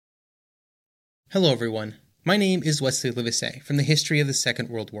Hello everyone, my name is Wesley Livesey from the History of the Second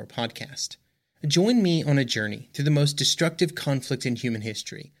World War podcast. Join me on a journey through the most destructive conflict in human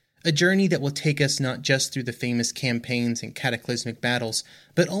history, a journey that will take us not just through the famous campaigns and cataclysmic battles,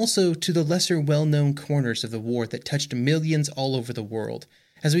 but also to the lesser well-known corners of the war that touched millions all over the world,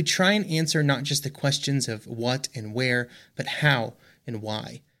 as we try and answer not just the questions of what and where, but how and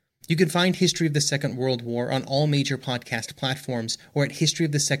why. You can find History of the Second World War on all major podcast platforms or at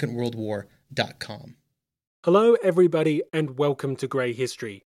historyofthesecondworldwar.com. Hello everybody and welcome to Grey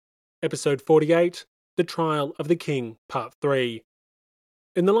History, Episode 48, The Trial of the King, Part 3.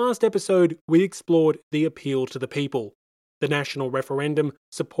 In the last episode, we explored the appeal to the people, the national referendum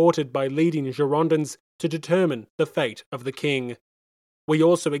supported by leading Girondins to determine the fate of the king. We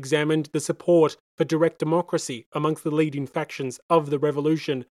also examined the support for direct democracy amongst the leading factions of the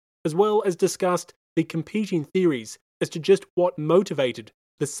revolution, as well as discussed the competing theories as to just what motivated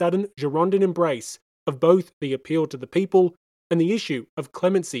the sudden Girondin embrace of both the appeal to the people and the issue of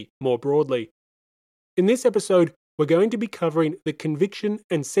clemency more broadly. In this episode, we're going to be covering the conviction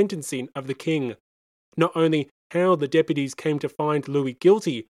and sentencing of the king, not only how the deputies came to find Louis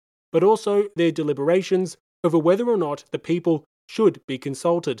guilty, but also their deliberations over whether or not the people should be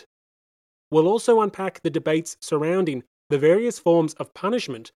consulted. We'll also unpack the debates surrounding the various forms of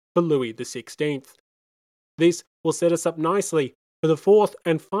punishment for Louis XVI. This will set us up nicely for the fourth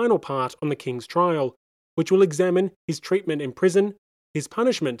and final part on the king's trial, which will examine his treatment in prison, his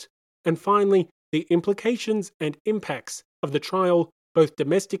punishment, and finally the implications and impacts of the trial both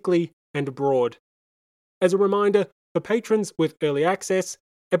domestically and abroad. As a reminder, for patrons with early access,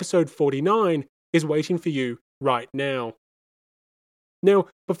 episode 49 is waiting for you right now. Now,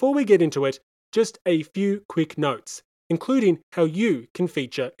 before we get into it, just a few quick notes, including how you can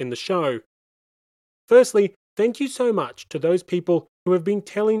feature in the show. Firstly, thank you so much to those people who have been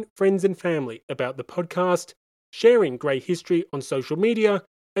telling friends and family about the podcast, sharing Grey History on social media,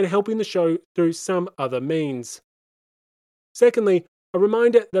 and helping the show through some other means. Secondly, a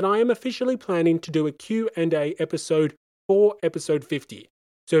reminder that I am officially planning to do a Q&A episode for episode 50.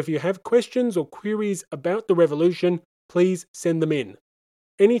 So if you have questions or queries about the revolution, please send them in.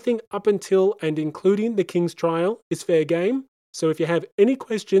 Anything up until and including the King's trial is fair game, so if you have any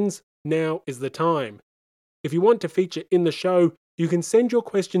questions, now is the time. If you want to feature in the show, you can send your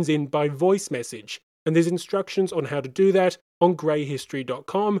questions in by voice message, and there's instructions on how to do that on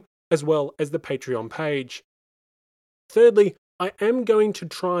greyhistory.com, as well as the Patreon page. Thirdly, I am going to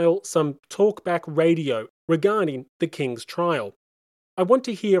trial some talkback radio regarding the King's trial. I want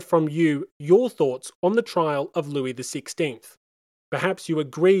to hear from you your thoughts on the trial of Louis XVI. Perhaps you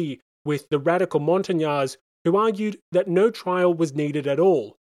agree with the radical Montagnards who argued that no trial was needed at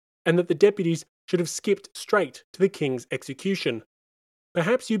all, and that the deputies should have skipped straight to the king's execution.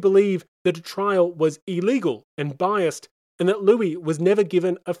 Perhaps you believe that a trial was illegal and biased, and that Louis was never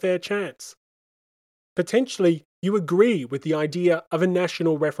given a fair chance. Potentially, you agree with the idea of a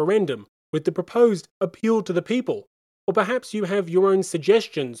national referendum with the proposed appeal to the people, or perhaps you have your own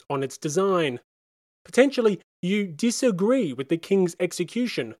suggestions on its design. Potentially, you disagree with the king's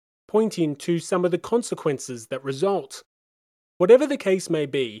execution, pointing to some of the consequences that result. Whatever the case may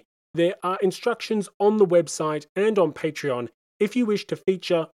be, there are instructions on the website and on Patreon if you wish to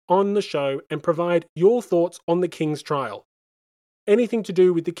feature on the show and provide your thoughts on the King's trial. Anything to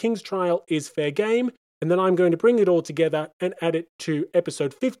do with the King's trial is fair game, and then I'm going to bring it all together and add it to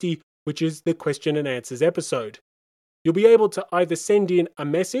episode 50, which is the question and answers episode. You'll be able to either send in a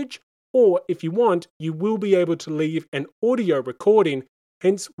message, or if you want, you will be able to leave an audio recording,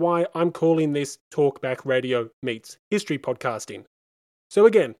 hence why I'm calling this Talkback Radio meets History Podcasting. So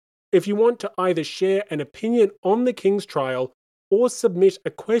again, if you want to either share an opinion on the King's trial or submit a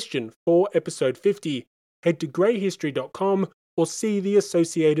question for episode 50, head to greyhistory.com or see the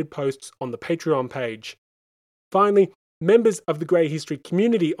associated posts on the Patreon page. Finally, members of the Grey History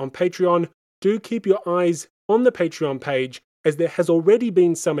community on Patreon, do keep your eyes on the Patreon page, as there has already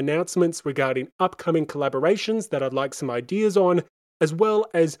been some announcements regarding upcoming collaborations that I'd like some ideas on, as well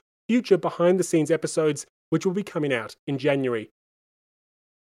as future behind-the-scenes episodes which will be coming out in January.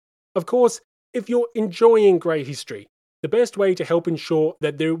 Of course, if you're enjoying Grey History, the best way to help ensure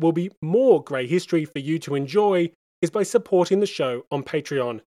that there will be more Grey History for you to enjoy is by supporting the show on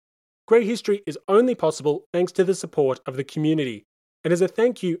Patreon. Grey History is only possible thanks to the support of the community, and as a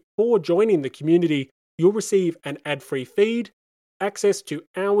thank you for joining the community, you'll receive an ad-free feed, access to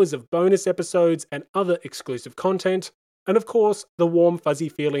hours of bonus episodes and other exclusive content, and of course, the warm fuzzy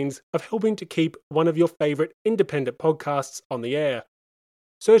feelings of helping to keep one of your favourite independent podcasts on the air.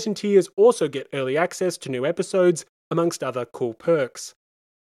 Certain tiers also get early access to new episodes, amongst other cool perks.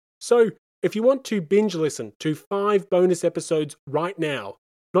 So, if you want to binge listen to 5 bonus episodes right now,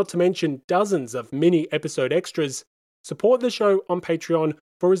 not to mention dozens of mini episode extras, support the show on Patreon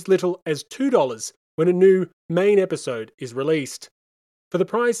for as little as $2 when a new main episode is released. For the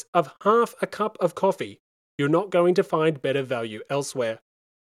price of half a cup of coffee, you're not going to find better value elsewhere.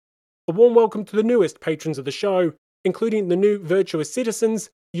 A warm welcome to the newest patrons of the show, including the new virtuous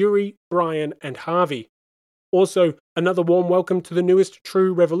citizens, Yuri, Brian, and Harvey. Also, another warm welcome to the newest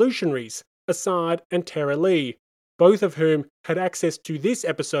true revolutionaries, Assad and Tara Lee, both of whom had access to this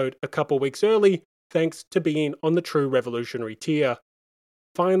episode a couple weeks early thanks to being on the True Revolutionary tier.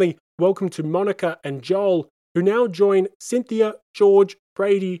 Finally, welcome to Monica and Joel, who now join Cynthia, George,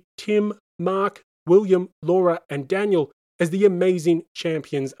 Brady, Tim, Mark, William, Laura, and Daniel as the amazing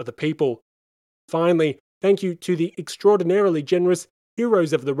champions of the people. Finally, thank you to the extraordinarily generous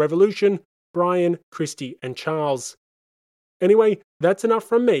heroes of the revolution, Brian, Christy, and Charles. Anyway, that's enough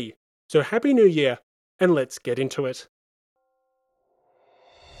from me, so Happy New Year, and let's get into it.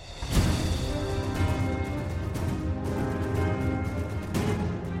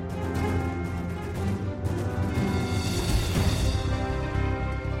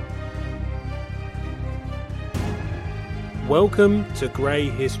 Welcome to Grey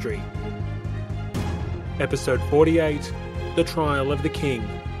History. Episode 48, The Trial of the King.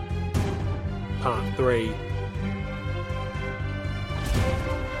 Part 3.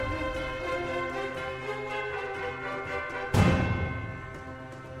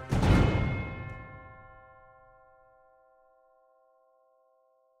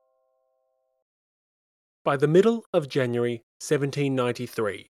 By the middle of January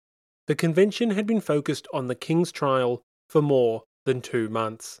 1793, the convention had been focused on the king's trial for more than 2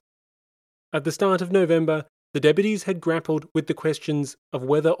 months. At the start of November, the deputies had grappled with the questions of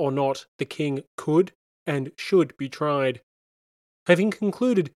whether or not the king could and should be tried. Having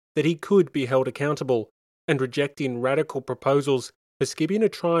concluded that he could be held accountable, and rejecting radical proposals for skipping a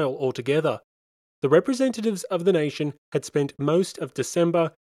trial altogether, the representatives of the nation had spent most of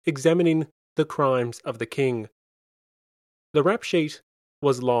December examining the crimes of the king. The rap sheet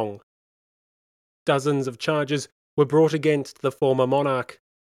was long. Dozens of charges were brought against the former monarch.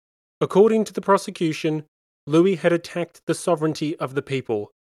 According to the prosecution, Louis had attacked the sovereignty of the people.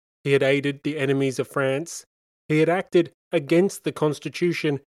 He had aided the enemies of France. He had acted against the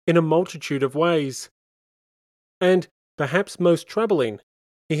Constitution in a multitude of ways. And, perhaps most troubling,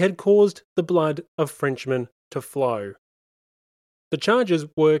 he had caused the blood of Frenchmen to flow. The charges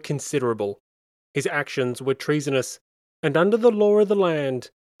were considerable. His actions were treasonous, and under the law of the land,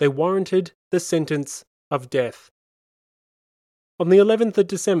 they warranted the sentence of death. On the 11th of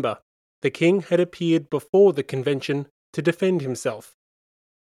December, the king had appeared before the convention to defend himself.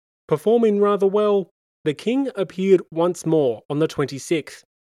 Performing rather well, the king appeared once more on the 26th,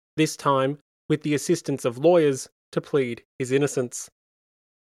 this time with the assistance of lawyers to plead his innocence.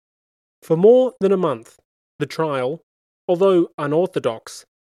 For more than a month, the trial, although unorthodox,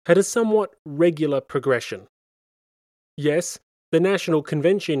 had a somewhat regular progression. Yes, the National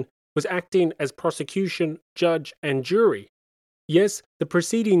Convention was acting as prosecution, judge, and jury. Yes, the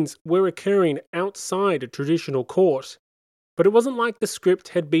proceedings were occurring outside a traditional court, but it wasn't like the script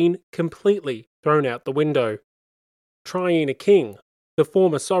had been completely thrown out the window. Trying a king, the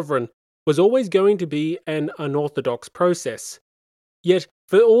former sovereign, was always going to be an unorthodox process. Yet,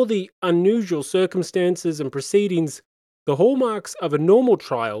 for all the unusual circumstances and proceedings, the hallmarks of a normal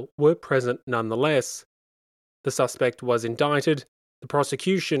trial were present nonetheless. The suspect was indicted, the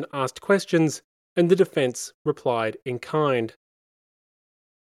prosecution asked questions, and the defense replied in kind.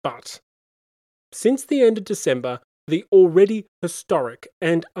 But, since the end of December, the already historic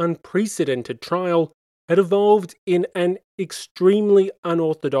and unprecedented trial had evolved in an extremely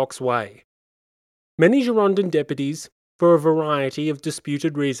unorthodox way. Many Girondin deputies, for a variety of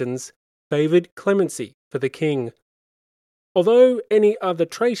disputed reasons, favoured clemency for the king. Although any other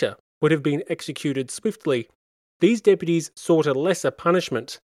traitor would have been executed swiftly, these deputies sought a lesser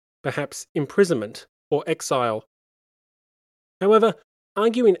punishment, perhaps imprisonment or exile. However,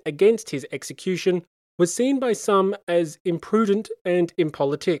 arguing against his execution was seen by some as imprudent and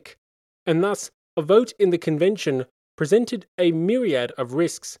impolitic, and thus a vote in the convention presented a myriad of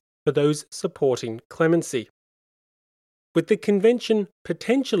risks for those supporting clemency. With the convention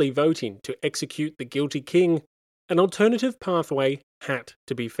potentially voting to execute the guilty king, an alternative pathway had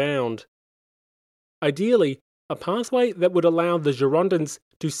to be found. Ideally, a pathway that would allow the Girondins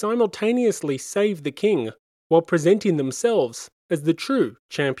to simultaneously save the king while presenting themselves as the true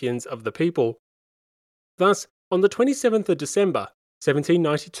champions of the people. Thus, on the 27th of December,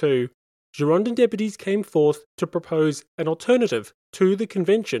 1792, Girondin deputies came forth to propose an alternative to the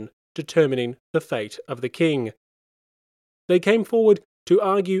convention determining the fate of the king. They came forward to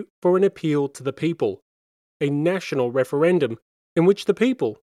argue for an appeal to the people, a national referendum in which the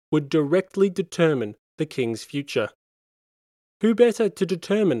people would directly determine the king's future. Who better to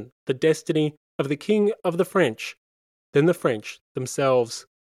determine the destiny of the King of the French than the French themselves?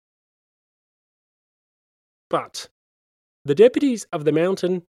 But the deputies of the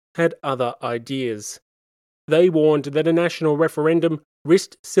Mountain had other ideas. They warned that a national referendum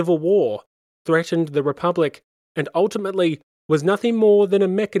risked civil war, threatened the Republic, and ultimately was nothing more than a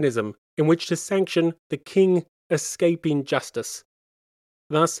mechanism in which to sanction the king escaping justice.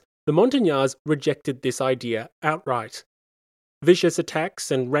 Thus, the Montagnards rejected this idea outright. Vicious attacks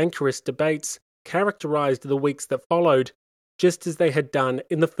and rancorous debates characterized the weeks that followed, just as they had done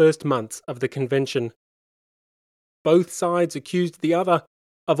in the first months of the convention. Both sides accused the other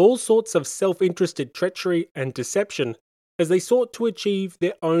of all sorts of self-interested treachery and deception as they sought to achieve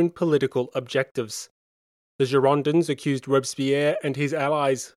their own political objectives. The Girondins accused Robespierre and his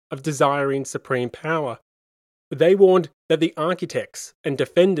allies of desiring supreme power. They warned that the architects and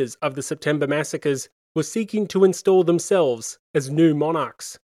defenders of the September massacres were seeking to install themselves as new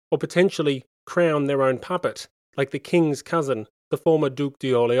monarchs, or potentially crown their own puppet, like the king's cousin, the former Duc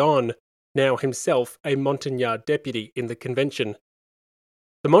d'Orléans, now himself a Montagnard deputy in the convention.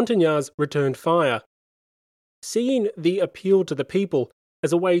 The Montagnards returned fire. Seeing the appeal to the people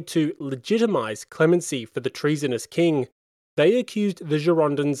as a way to legitimize clemency for the treasonous king, they accused the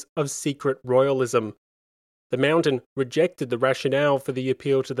Girondins of secret royalism. The Mountain rejected the rationale for the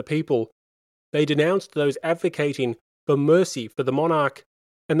appeal to the people. They denounced those advocating for mercy for the monarch,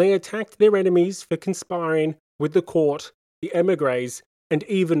 and they attacked their enemies for conspiring with the court, the émigrés, and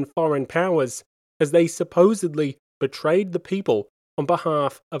even foreign powers, as they supposedly betrayed the people on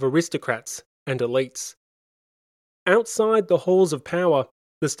behalf of aristocrats and elites. Outside the halls of power,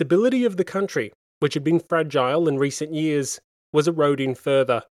 the stability of the country, which had been fragile in recent years, was eroding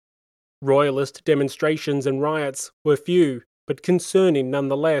further. Royalist demonstrations and riots were few, but concerning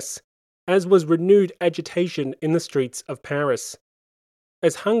nonetheless, as was renewed agitation in the streets of Paris.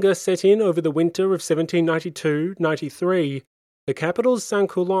 As hunger set in over the winter of 1792-93, the capital's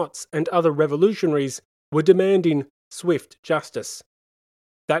sans-culottes and other revolutionaries were demanding swift justice.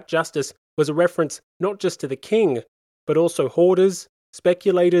 That justice was a reference not just to the king, but also hoarders,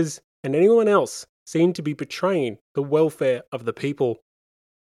 speculators, and anyone else seen to be betraying the welfare of the people.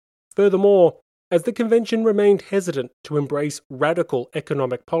 Furthermore, as the convention remained hesitant to embrace radical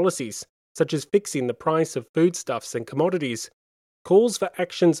economic policies, such as fixing the price of foodstuffs and commodities, calls for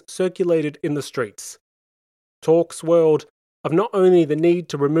actions circulated in the streets. Talk swirled of not only the need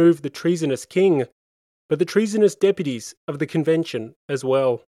to remove the treasonous king, but the treasonous deputies of the convention as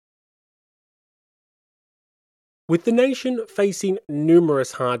well. With the nation facing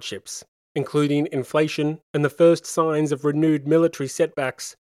numerous hardships, including inflation and the first signs of renewed military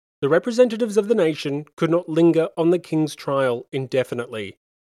setbacks, the representatives of the nation could not linger on the king's trial indefinitely.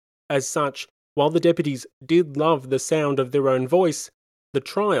 As such, while the deputies did love the sound of their own voice, the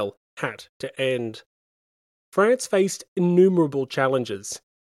trial had to end. France faced innumerable challenges.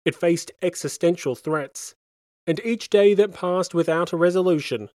 It faced existential threats, and each day that passed without a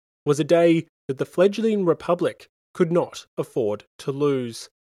resolution was a day that the fledgling republic could not afford to lose.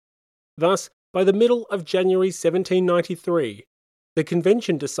 Thus, by the middle of January 1793, the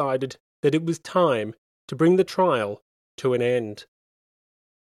convention decided that it was time to bring the trial to an end.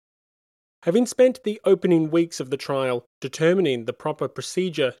 Having spent the opening weeks of the trial determining the proper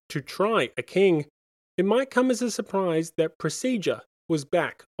procedure to try a king, it might come as a surprise that procedure was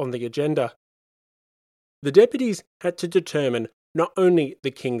back on the agenda. The deputies had to determine not only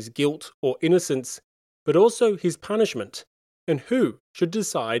the king's guilt or innocence, but also his punishment, and who should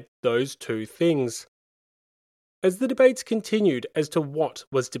decide those two things. As the debates continued as to what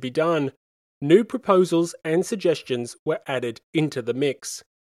was to be done, new proposals and suggestions were added into the mix.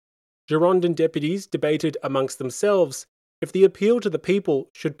 Girondin deputies debated amongst themselves if the appeal to the people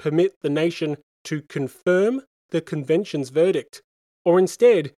should permit the nation to confirm the convention's verdict, or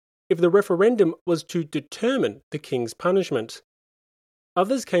instead, if the referendum was to determine the king's punishment.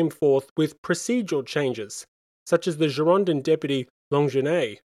 Others came forth with procedural changes, such as the Girondin deputy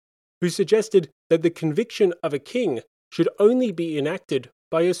Longenet, who suggested that the conviction of a king should only be enacted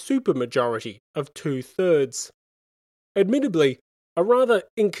by a supermajority of 2/3. Admittedly, a rather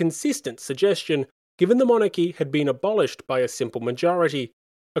inconsistent suggestion, given the monarchy had been abolished by a simple majority,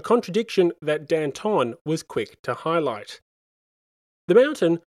 a contradiction that Danton was quick to highlight. The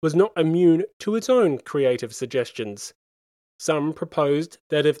Mountain was not immune to its own creative suggestions. Some proposed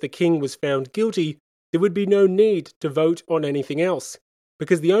that if the king was found guilty, there would be no need to vote on anything else,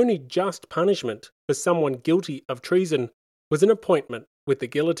 because the only just punishment for someone guilty of treason was an appointment with the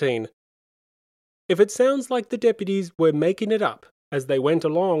guillotine. If it sounds like the deputies were making it up as they went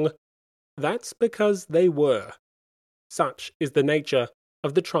along, that's because they were. Such is the nature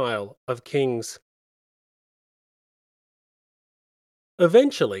of the trial of kings.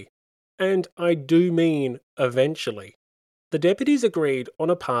 Eventually, and I do mean eventually, the deputies agreed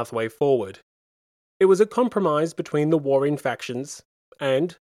on a pathway forward. It was a compromise between the warring factions,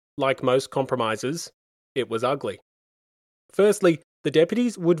 and, like most compromises, it was ugly. Firstly, the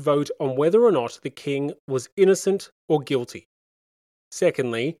deputies would vote on whether or not the king was innocent or guilty.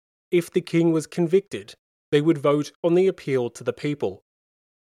 Secondly, if the king was convicted, they would vote on the appeal to the people.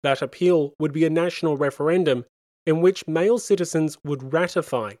 That appeal would be a national referendum in which male citizens would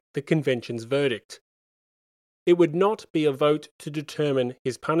ratify the convention's verdict. It would not be a vote to determine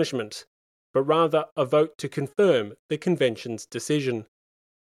his punishment, but rather a vote to confirm the convention's decision.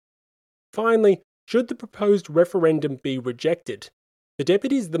 Finally, should the proposed referendum be rejected, the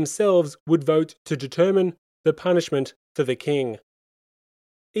deputies themselves would vote to determine the punishment for the king.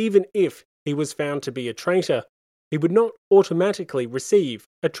 Even if he was found to be a traitor, he would not automatically receive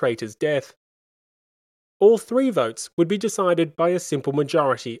a traitor's death. All three votes would be decided by a simple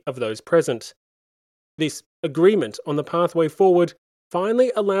majority of those present. This agreement on the pathway forward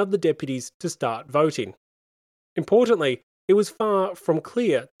finally allowed the deputies to start voting. Importantly, it was far from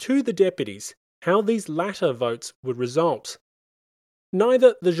clear to the deputies how these latter votes would result.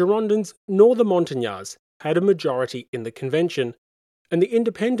 Neither the Girondins nor the Montagnards had a majority in the convention, and the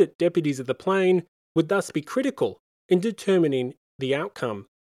independent deputies of the Plain would thus be critical in determining the outcome.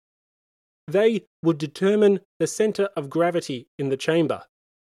 They would determine the centre of gravity in the chamber.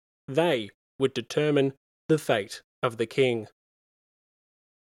 They would determine the fate of the king.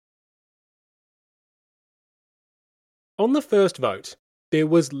 On the first vote, there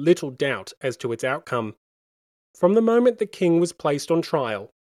was little doubt as to its outcome. From the moment the king was placed on trial,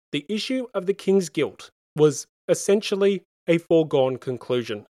 the issue of the king's guilt was essentially a foregone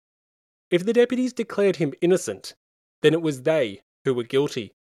conclusion. If the deputies declared him innocent, then it was they who were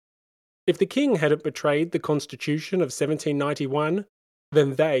guilty. If the king hadn't betrayed the Constitution of 1791,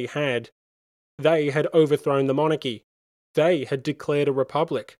 then they had. They had overthrown the monarchy. They had declared a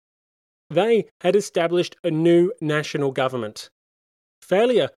republic. They had established a new national government.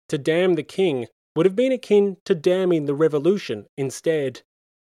 Failure to damn the king would have been akin to damning the revolution instead.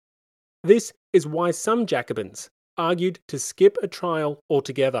 This is why some Jacobins argued to skip a trial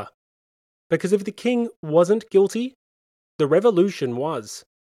altogether. Because if the king wasn't guilty, the revolution was.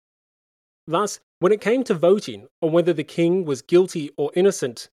 Thus, when it came to voting on whether the king was guilty or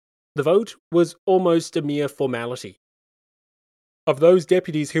innocent, the vote was almost a mere formality. Of those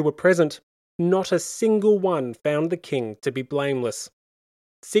deputies who were present, not a single one found the king to be blameless.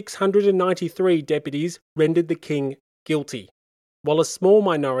 693 deputies rendered the king guilty, while a small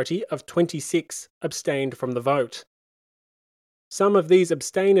minority of 26 abstained from the vote. Some of these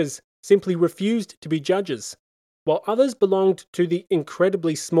abstainers simply refused to be judges, while others belonged to the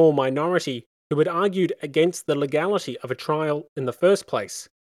incredibly small minority who had argued against the legality of a trial in the first place.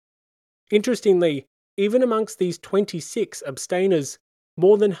 Interestingly, even amongst these 26 abstainers,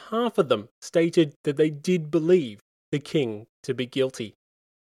 more than half of them stated that they did believe the king to be guilty.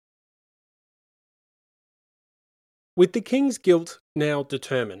 With the king's guilt now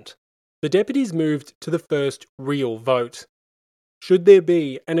determined, the deputies moved to the first real vote. Should there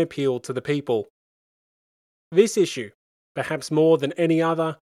be an appeal to the people? This issue, perhaps more than any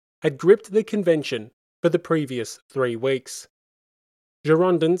other, had gripped the convention for the previous 3 weeks.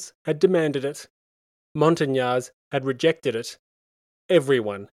 Girondins had demanded it. Montagnards had rejected it.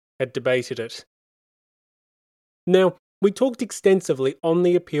 Everyone had debated it. Now, we talked extensively on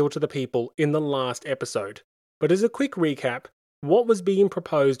the appeal to the people in the last episode, but as a quick recap, what was being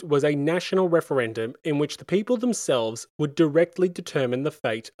proposed was a national referendum in which the people themselves would directly determine the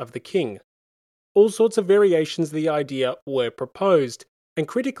fate of the king. All sorts of variations of the idea were proposed, and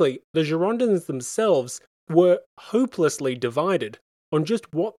critically, the Girondins themselves were hopelessly divided on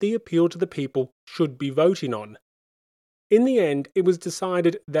just what the appeal to the people should be voting on. In the end, it was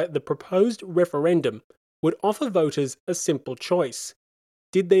decided that the proposed referendum would offer voters a simple choice.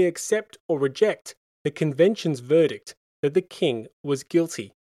 Did they accept or reject the convention's verdict that the king was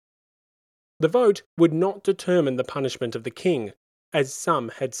guilty? The vote would not determine the punishment of the king, as some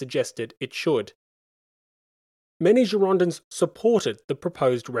had suggested it should. Many Girondins supported the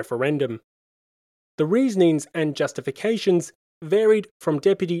proposed referendum. The reasonings and justifications varied from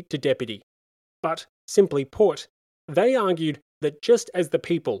deputy to deputy, but, simply put, they argued that just as the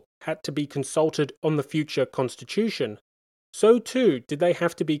people had to be consulted on the future constitution, so too did they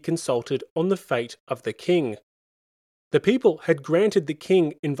have to be consulted on the fate of the king. The people had granted the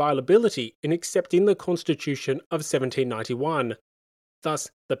king inviolability in accepting the Constitution of 1791. Thus,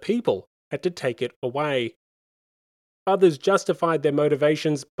 the people had to take it away. Others justified their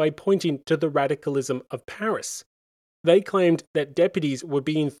motivations by pointing to the radicalism of Paris. They claimed that deputies were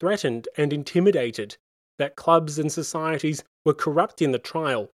being threatened and intimidated, that clubs and societies were corrupting the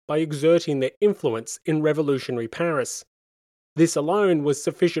trial by exerting their influence in revolutionary Paris. This alone was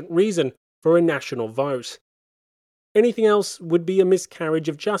sufficient reason for a national vote. Anything else would be a miscarriage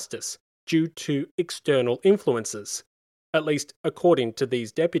of justice due to external influences, at least according to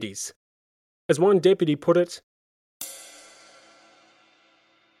these deputies. As one deputy put it,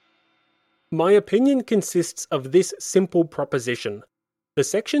 "My opinion consists of this simple proposition. The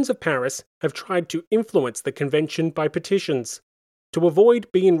sections of Paris have tried to influence the convention by petitions. To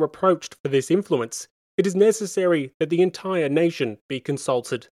avoid being reproached for this influence, it is necessary that the entire nation be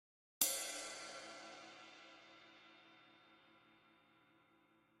consulted."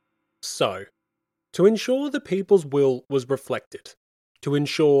 So, to ensure the people's will was reflected, to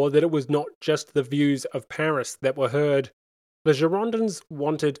ensure that it was not just the views of Paris that were heard, the Girondins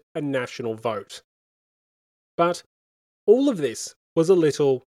wanted a national vote. But all of this was a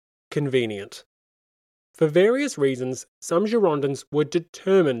little convenient. For various reasons, some Girondins were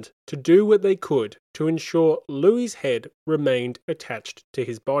determined to do what they could to ensure Louis's head remained attached to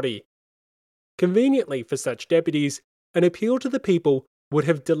his body. Conveniently for such deputies, an appeal to the people would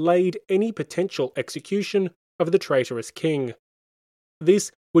have delayed any potential execution of the traitorous king.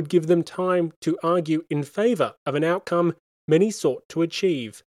 This would give them time to argue in favour of an outcome many sought to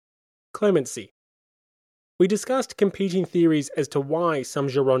achieve: clemency. We discussed competing theories as to why some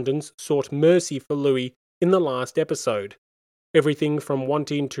Girondins sought mercy for Louis in the last episode. Everything from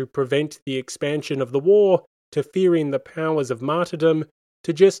wanting to prevent the expansion of the war, to fearing the powers of martyrdom,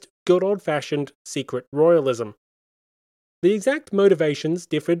 to just good old-fashioned secret royalism. The exact motivations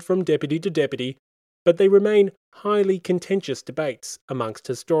differed from deputy to deputy, but they remain highly contentious debates amongst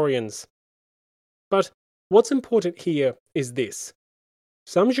historians. But what's important here is this.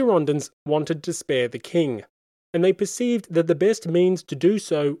 Some Girondins wanted to spare the king, and they perceived that the best means to do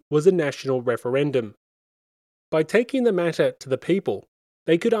so was a national referendum. By taking the matter to the people,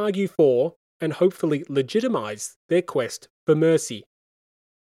 they could argue for, and hopefully legitimise, their quest for mercy.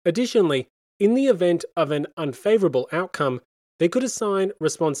 Additionally, in the event of an unfavourable outcome, they could assign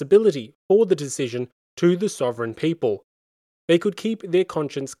responsibility for the decision to the sovereign people. They could keep their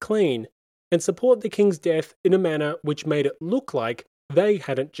conscience clean and support the king's death in a manner which made it look like they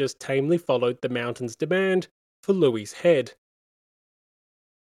hadn't just tamely followed the Mountain's demand for Louis's head.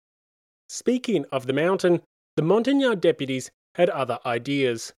 Speaking of the Mountain, the Montagnard deputies had other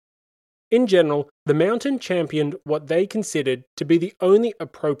ideas. In general, the Mountain championed what they considered to be the only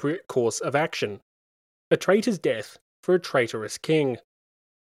appropriate course of action: a traitor's death for a traitorous king.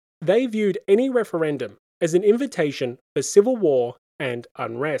 They viewed any referendum as an invitation for civil war and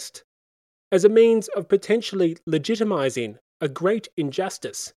unrest, as a means of potentially legitimising a great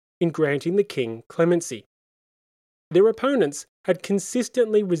injustice in granting the king clemency. Their opponents had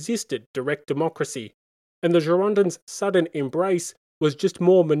consistently resisted direct democracy, and the Girondins' sudden embrace was just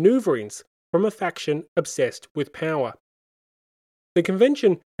more manoeuvrings from a faction obsessed with power. The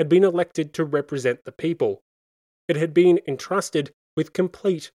convention had been elected to represent the people. It had been entrusted with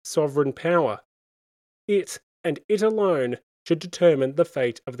complete sovereign power. It, and it alone, should determine the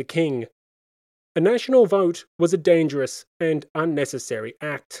fate of the king. A national vote was a dangerous and unnecessary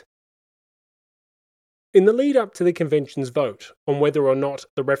act. In the lead-up to the convention's vote on whether or not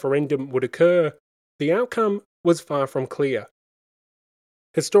the referendum would occur, the outcome was far from clear.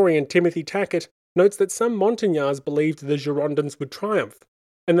 Historian Timothy Tackett notes that some Montagnards believed the Girondins would triumph,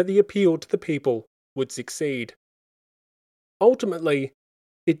 and that the appeal to the people would succeed. Ultimately,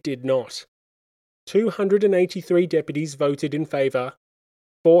 it did not. 283 deputies voted in favour,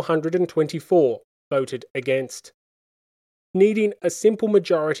 424 voted against. Needing a simple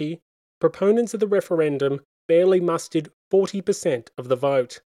majority, proponents of the referendum barely mustered 40% of the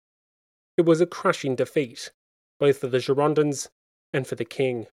vote. It was a crushing defeat, both for the Girondins and for the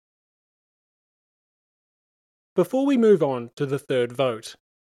king. Before we move on to the third vote,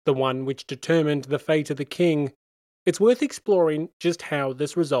 the one which determined the fate of the king, it's worth exploring just how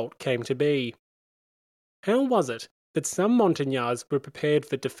this result came to be. How was it that some Montagnards were prepared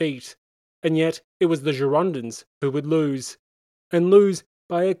for defeat, and yet it was the Girondins who would lose, and lose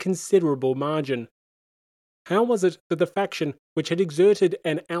by a considerable margin? How was it that the faction which had exerted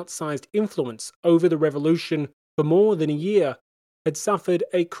an outsized influence over the revolution for more than a year had suffered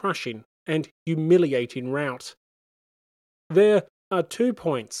a crushing and humiliating rout? There are 2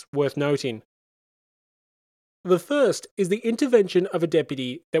 points worth noting. The first is the intervention of a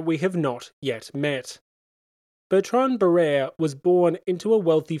deputy that we have not yet met. Bertrand Barrère was born into a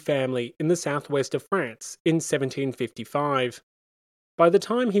wealthy family in the southwest of France in 1755. By the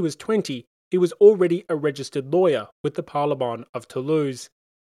time he was 20, he was already a registered lawyer with the Parlement of Toulouse,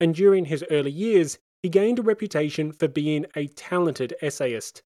 and during his early years, he gained a reputation for being a talented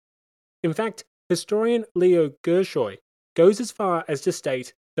essayist. In fact, historian Leo Guerchoy goes as far as to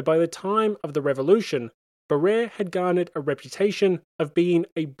state that by the time of the Revolution, Barrère had garnered a reputation of being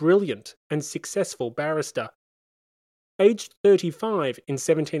a brilliant and successful barrister. Aged 35 in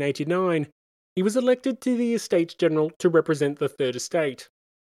 1789, he was elected to the Estates General to represent the Third Estate.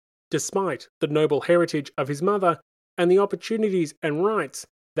 Despite the noble heritage of his mother and the opportunities and rights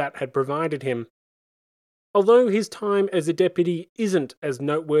that had provided him. Although his time as a deputy isn't as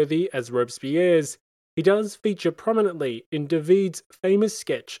noteworthy as Robespierre's, he does feature prominently in David's famous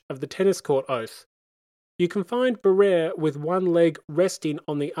sketch of the tennis court oath. You can find Barrère with one leg resting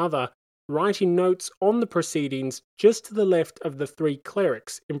on the other, writing notes on the proceedings just to the left of the 3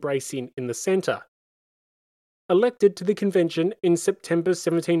 clerics embracing in the centre. Elected to the convention in September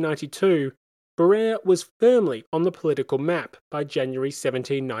 1792, Barrère was firmly on the political map by January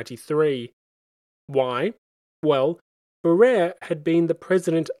 1793. Why? Well, Barrère had been the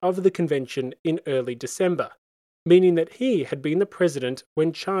president of the convention in early December, meaning that he had been the president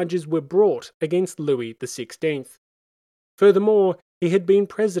when charges were brought against Louis XVI. Furthermore, he had been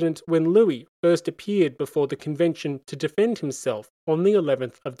president when Louis first appeared before the convention to defend himself on the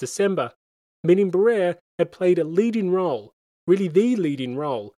 11th of December, meaning Barrère had played a leading role, really the leading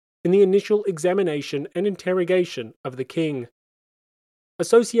role, in the initial examination and interrogation of the king.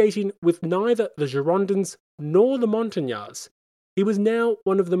 Associating with neither the Girondins nor the Montagnards, he was now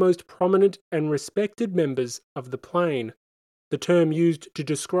one of the most prominent and respected members of the Plain, the term used to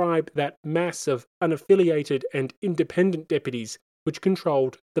describe that mass of unaffiliated and independent deputies which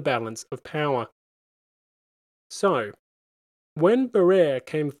controlled the balance of power. So, when Barrère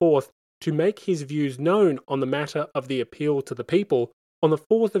came forth to make his views known on the matter of the appeal to the people on the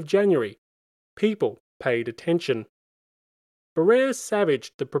 4th of January, people paid attention. Barrère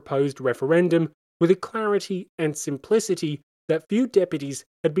savaged the proposed referendum with a clarity and simplicity that few deputies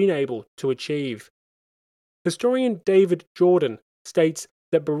had been able to achieve. Historian David Jordan states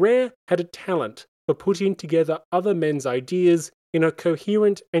that Barrère had a talent for putting together other men's ideas in a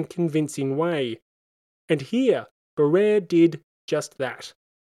coherent and convincing way, and here Barrère did just that.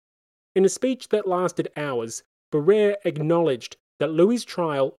 In a speech that lasted hours, Barrère acknowledged that Louis's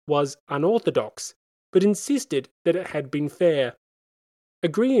trial was unorthodox, but insisted that it had been fair.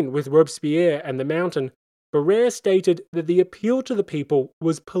 Agreeing with Robespierre and the Mountain, Barrère stated that the appeal to the people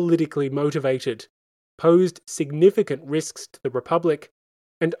was politically motivated, posed significant risks to the Republic,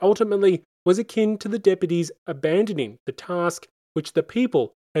 and ultimately was akin to the deputies abandoning the task which the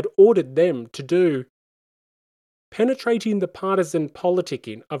people had ordered them to do. Penetrating the partisan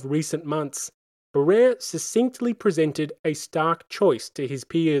politicking of recent months, Barrère succinctly presented a stark choice to his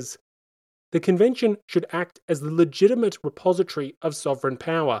peers. The convention should act as the legitimate repository of sovereign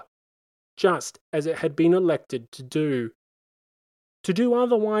power, just as it had been elected to do. To do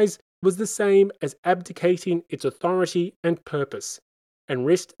otherwise was the same as abdicating its authority and purpose, and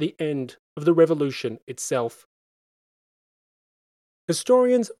risked the end of the revolution itself.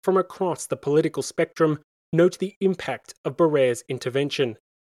 Historians from across the political spectrum note the impact of Barrère's intervention.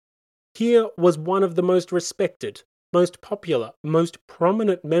 Here was one of the most respected, most popular, most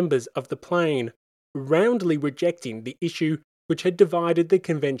prominent members of the Plain, roundly rejecting the issue which had divided the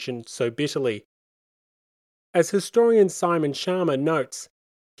convention so bitterly. As historian Simon Schama notes,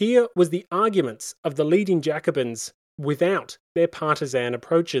 here was the arguments of the leading Jacobins without their partisan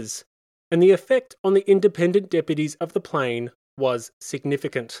approaches, and the effect on the independent deputies of the Plain was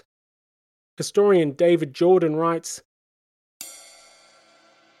significant. Historian David Jordan writes,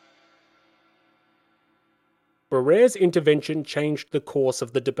 Barrère's intervention changed the course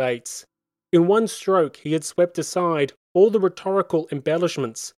of the debates. In one stroke, he had swept aside all the rhetorical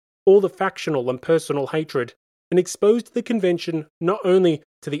embellishments, all the factional and personal hatred, and exposed the convention not only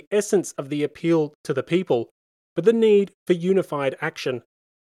to the essence of the appeal to the people, but the need for unified action.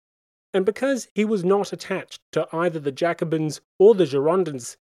 And because he was not attached to either the Jacobins or the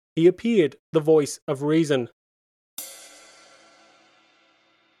Girondins, he appeared the voice of reason.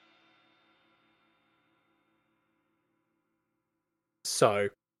 So,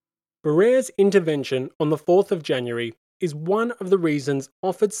 Barrère's intervention on the 4th of January is one of the reasons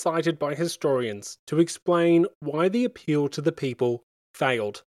often cited by historians to explain why the appeal to the people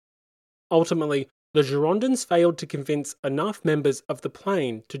failed. Ultimately, the Girondins failed to convince enough members of the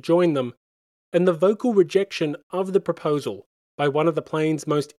Plain to join them, and the vocal rejection of the proposal by one of the Plain's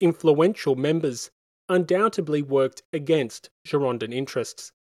most influential members undoubtedly worked against Girondin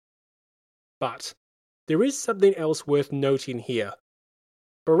interests. But there is something else worth noting here.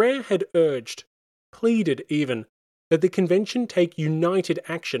 Barrère had urged, pleaded even, that the convention take united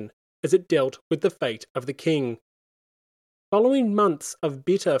action as it dealt with the fate of the king. Following months of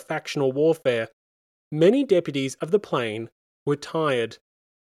bitter factional warfare, many deputies of the Plain were tired.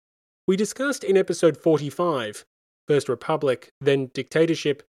 We discussed in episode 45, First Republic, then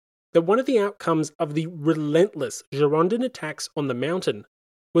Dictatorship, that one of the outcomes of the relentless Girondin attacks on the mountain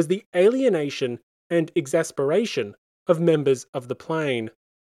was the alienation and exasperation of members of the Plain.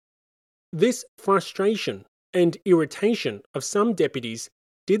 This frustration and irritation of some deputies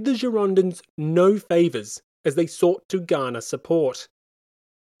did the Girondins no favours as they sought to garner support.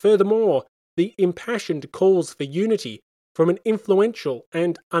 Furthermore, the impassioned calls for unity from an influential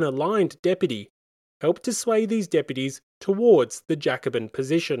and unaligned deputy helped to sway these deputies towards the Jacobin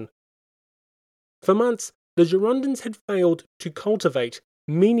position. For months, the Girondins had failed to cultivate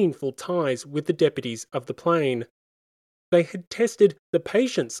meaningful ties with the deputies of the Plain. They had tested the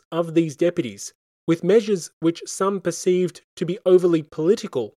patience of these deputies with measures which some perceived to be overly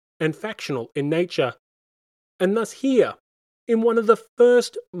political and factional in nature. And thus here, in one of the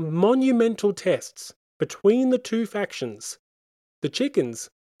first monumental tests between the two factions, the chickens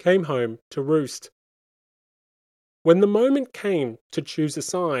came home to roost. When the moment came to choose a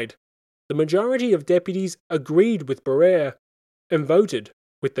side, the majority of deputies agreed with Barrère and voted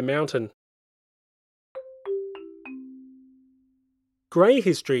with the mountain. Grey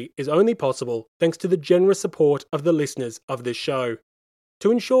History is only possible thanks to the generous support of the listeners of this show.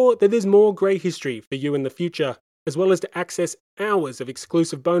 To ensure that there's more Grey History for you in the future, as well as to access hours of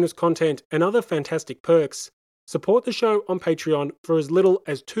exclusive bonus content and other fantastic perks, support the show on Patreon for as little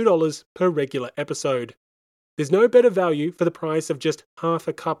as $2 per regular episode. There's no better value for the price of just half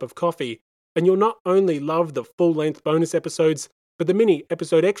a cup of coffee, and you'll not only love the full-length bonus episodes, but the mini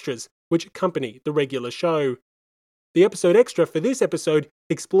episode extras which accompany the regular show. The episode extra for this episode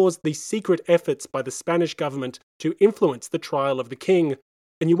explores the secret efforts by the Spanish government to influence the trial of the king,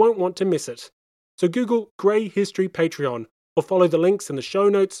 and you won't want to miss it. So Google Grey History Patreon, or follow the links in the show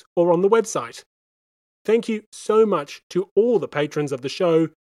notes or on the website. Thank you so much to all the patrons of the show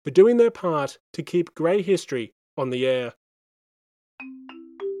for doing their part to keep Grey History on the air.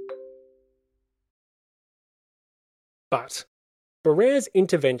 But Barrère's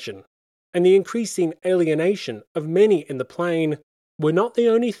intervention and the increasing alienation of many in the Plain were not the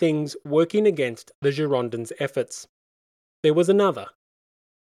only things working against the Girondins' efforts. There was another.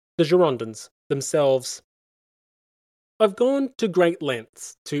 The Girondins themselves. I've gone to great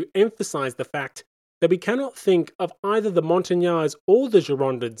lengths to emphasize the fact that we cannot think of either the Montagnards or the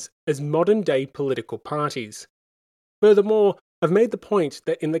Girondins as modern-day political parties. Furthermore, I've made the point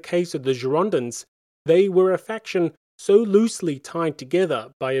that in the case of the Girondins, they were a faction so loosely tied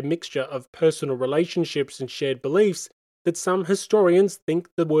together by a mixture of personal relationships and shared beliefs that some historians think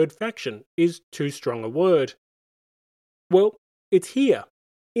the word faction is too strong a word. Well, it's here,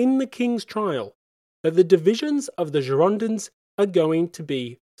 in the King's trial, that the divisions of the Girondins are going to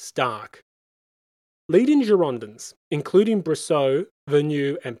be stark. Leading Girondins, including Brissot,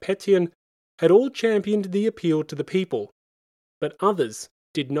 Vergniaud and Pétion, had all championed the appeal to the people, but others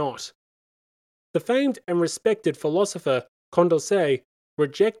did not. The famed and respected philosopher Condorcet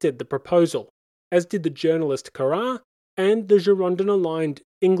rejected the proposal, as did the journalist Carrà and the Girondin-aligned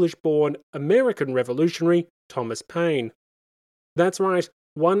English-born American revolutionary Thomas Paine. That's right,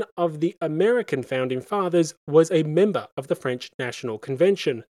 one of the American founding fathers was a member of the French National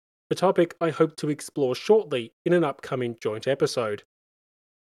Convention, a topic I hope to explore shortly in an upcoming joint episode.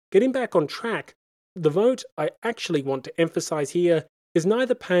 Getting back on track, the vote I actually want to emphasize here is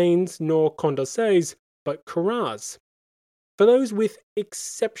neither Paine's nor Condorcet's, but Carrà's. For those with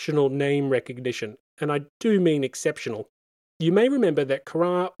exceptional name recognition, and I do mean exceptional, you may remember that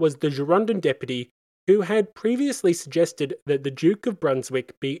Carrà was the Girondin deputy who had previously suggested that the Duke of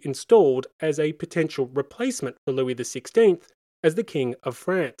Brunswick be installed as a potential replacement for Louis XVI as the King of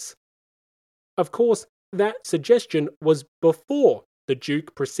France. Of course, that suggestion was before the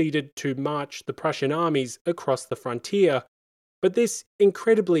Duke proceeded to march the Prussian armies across the frontier, but this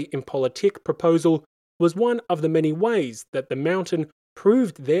incredibly impolitic proposal was one of the many ways that the Mountain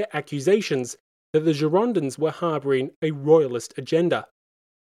proved their accusations that the Girondins were harbouring a royalist agenda.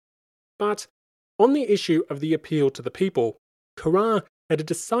 But on the issue of the appeal to the people, Carrà had a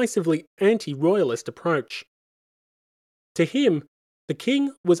decisively anti-royalist approach. To him, the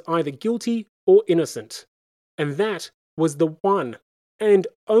king was either guilty or innocent, and that was the one and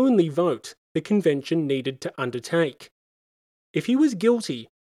only vote the convention needed to undertake. If he was guilty,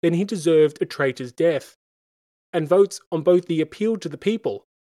 then he deserved a traitor's death, and votes on both the appeal to the people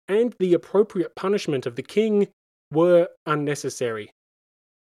and the appropriate punishment of the king were unnecessary.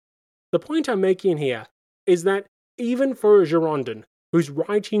 The point I'm making here is that even for a Girondin whose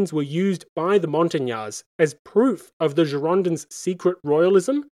writings were used by the Montagnards as proof of the Girondins' secret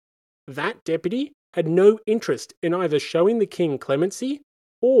royalism, that deputy had no interest in either showing the king clemency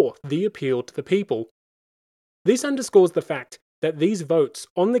or the appeal to the people. This underscores the fact that these votes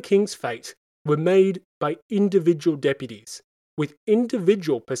on the king's fate were made by individual deputies, with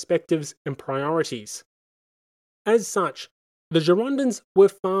individual perspectives and priorities. As such, the Girondins were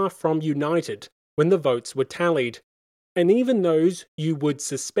far from united when the votes were tallied, and even those you would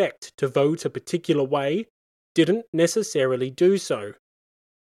suspect to vote a particular way didn't necessarily do so.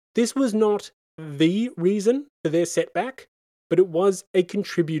 This was not the reason for their setback, but it was a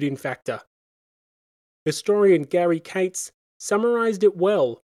contributing factor. Historian Gary Cates summarized it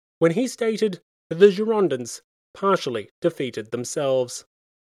well when he stated that the Girondins partially defeated themselves.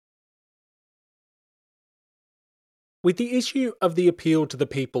 With the issue of the appeal to the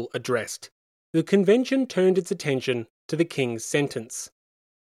people addressed, the convention turned its attention to the king's sentence.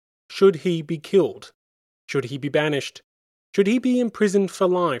 Should he be killed? Should he be banished? Should he be imprisoned for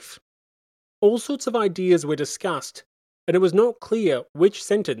life? All sorts of ideas were discussed, and it was not clear which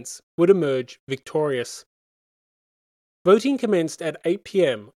sentence would emerge victorious. Voting commenced at 8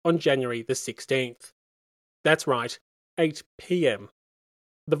 p.m. on January the 16th. That's right, 8 p.m.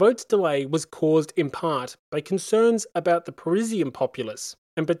 The vote's delay was caused in part by concerns about the Parisian populace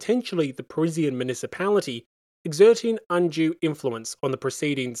and potentially the Parisian municipality exerting undue influence on the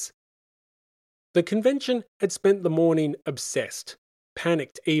proceedings. The convention had spent the morning obsessed,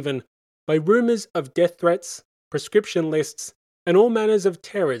 panicked even, by rumours of death threats, prescription lists, and all manners of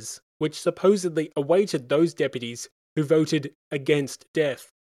terrors which supposedly awaited those deputies who voted against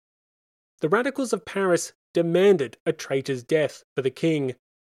death. The radicals of Paris demanded a traitor's death for the king,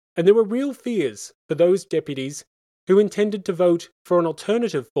 and there were real fears for those deputies who intended to vote for an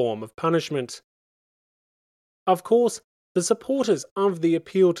alternative form of punishment. Of course, the supporters of the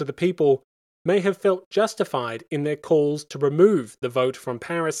appeal to the people may have felt justified in their calls to remove the vote from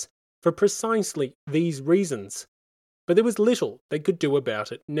Paris for precisely these reasons, but there was little they could do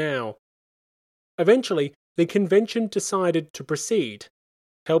about it now. Eventually, the convention decided to proceed,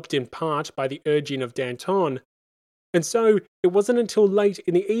 helped in part by the urging of Danton, and so it wasn't until late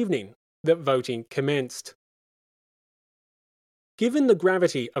in the evening that voting commenced. Given the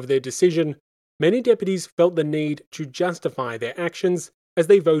gravity of their decision, many deputies felt the need to justify their actions as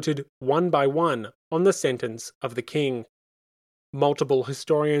they voted one by one on the sentence of the king. Multiple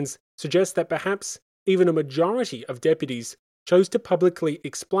historians suggest that perhaps even a majority of deputies chose to publicly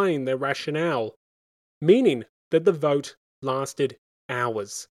explain their rationale, meaning that the vote lasted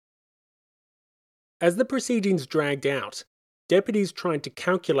hours. As the proceedings dragged out, deputies tried to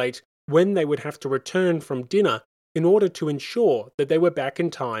calculate when they would have to return from dinner in order to ensure that they were back in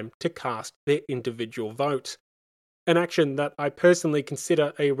time to cast their individual vote. An action that I personally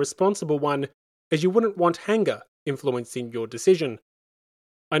consider a responsible one, as you wouldn't want hunger influencing your decision.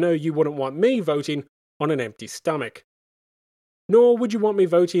 I know you wouldn't want me voting on an empty stomach. Nor would you want me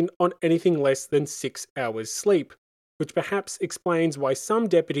voting on anything less than 6 hours sleep, which perhaps explains why some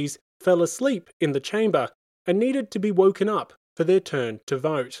deputies fell asleep in the chamber and needed to be woken up for their turn to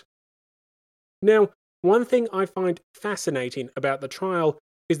vote. Now, one thing I find fascinating about the trial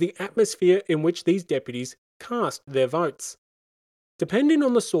is the atmosphere in which these deputies cast their votes. Depending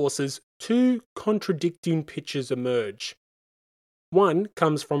on the sources, two contradicting pictures emerge. One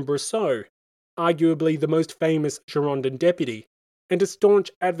comes from Brissot, arguably the most famous Girondin deputy, and a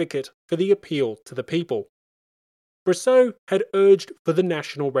staunch advocate for the appeal to the people. Brissot had urged for the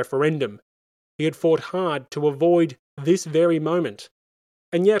national referendum. He had fought hard to avoid this very moment,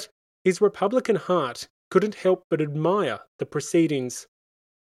 and yet his Republican heart couldn't help but admire the proceedings.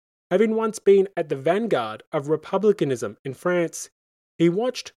 Having once been at the vanguard of republicanism in France, he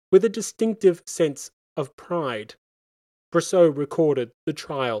watched with a distinctive sense of pride. Brissot recorded the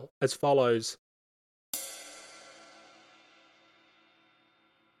trial as follows.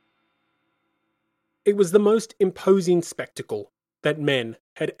 It was the most imposing spectacle that men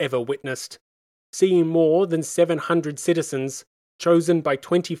had ever witnessed. Seeing more than 700 citizens, chosen by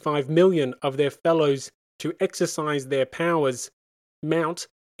 25 million of their fellows to exercise their powers, mount,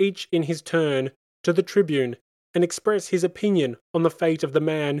 each in his turn, to the tribune and express his opinion on the fate of the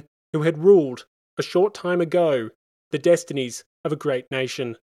man who had ruled, a short time ago, the destinies of a great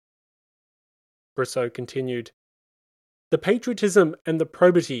nation. Brissot continued. The patriotism and the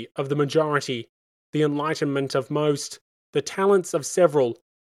probity of the majority, the enlightenment of most, the talents of several,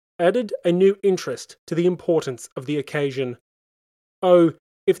 added a new interest to the importance of the occasion. Oh,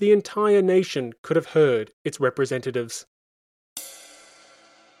 if the entire nation could have heard its representatives.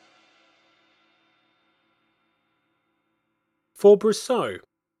 For Brissot,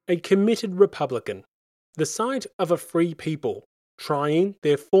 a committed Republican, the sight of a free people trying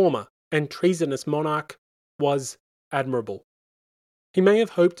their former and treasonous monarch was admirable. He may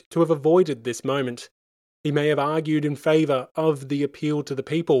have hoped to have avoided this moment. He may have argued in favour of the appeal to the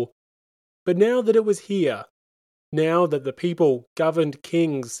people. But now that it was here, now that the people governed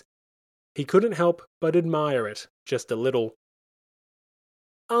kings, he couldn't help but admire it just a little.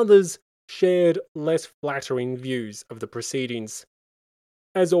 Others shared less flattering views of the proceedings.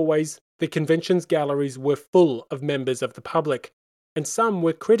 As always, the convention's galleries were full of members of the public, and some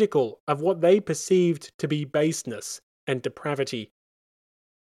were critical of what they perceived to be baseness and depravity.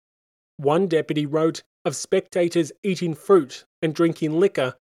 One deputy wrote of spectators eating fruit and drinking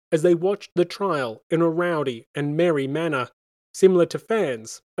liquor as they watched the trial in a rowdy and merry manner, similar to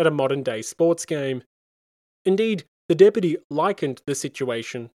fans at a modern-day sports game. Indeed, the deputy likened the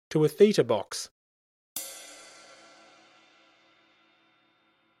situation to a theatre box.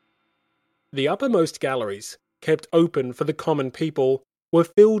 The uppermost galleries, kept open for the common people, were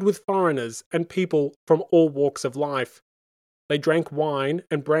filled with foreigners and people from all walks of life. They drank wine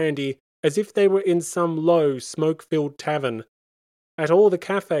and brandy as if they were in some low, smoke-filled tavern. At all the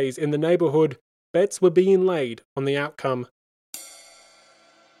cafes in the neighbourhood, bets were being laid on the outcome.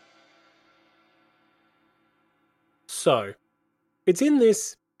 So, it's in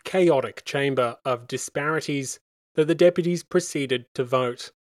this chaotic chamber of disparities that the deputies proceeded to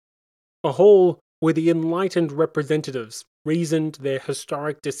vote. A hall where the enlightened representatives reasoned their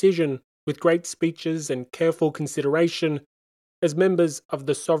historic decision with great speeches and careful consideration, as members of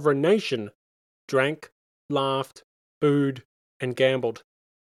the sovereign nation drank, laughed, booed, and gambled.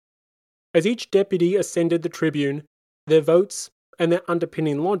 As each deputy ascended the tribune, their votes and their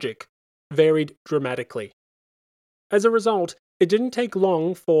underpinning logic varied dramatically. As a result, it didn't take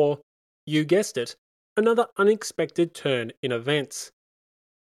long for, you guessed it, another unexpected turn in events.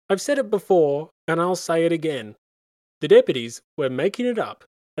 I've said it before, and I'll say it again. The deputies were making it up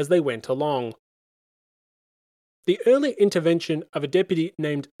as they went along. The early intervention of a deputy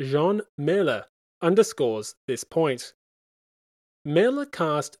named Jean Merle underscores this point. Merle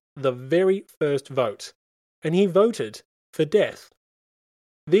cast the very first vote, and he voted for death.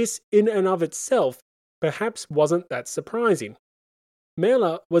 This in and of itself perhaps wasn't that surprising.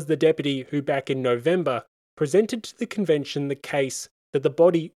 Merle was the deputy who back in November presented to the convention the case that the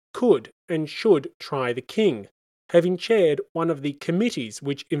body could and should try the king, having chaired one of the committees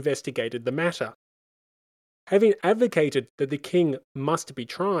which investigated the matter. Having advocated that the king must be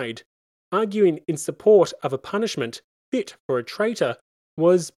tried, arguing in support of a punishment fit for a traitor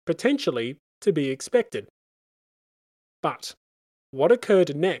was potentially to be expected. But what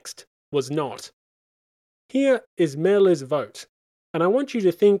occurred next was not. Here is Merle's vote, and I want you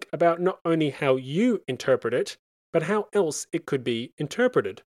to think about not only how you interpret it, but how else it could be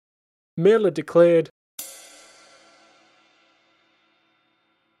interpreted. Merle declared,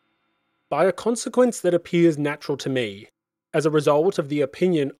 "By a consequence that appears natural to me, as a result of the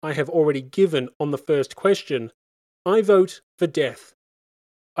opinion I have already given on the first question, I vote for death.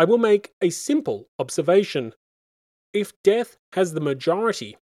 I will make a simple observation. If death has the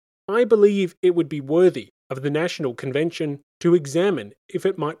majority, I believe it would be worthy of the National Convention to examine if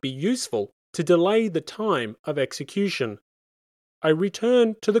it might be useful to delay the time of execution. I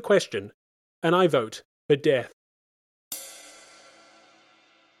return to the question, and I vote for death."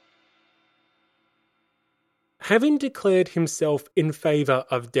 Having declared himself in favour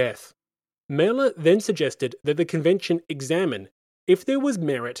of death, Merle then suggested that the convention examine if there was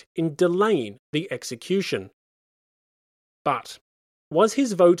merit in delaying the execution. But was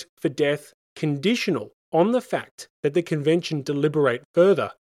his vote for death conditional on the fact that the convention deliberate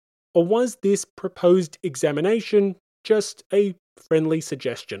further, or was this proposed examination just a friendly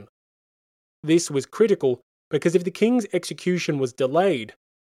suggestion? This was critical because if the king's execution was delayed,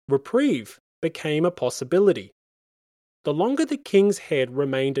 reprieve became a possibility. The longer the king's head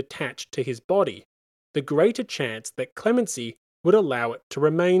remained attached to his body, the greater chance that clemency would allow it to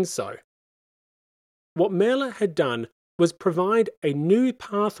remain so. What Merle had done was provide a new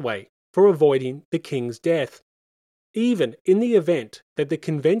pathway for avoiding the king's death, even in the event that the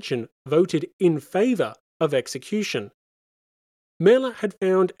convention voted in favour of execution. Merle had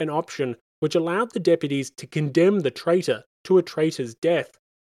found an option which allowed the deputies to condemn the traitor to a traitor's death,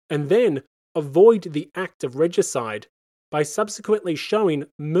 and then, avoid the act of regicide by subsequently showing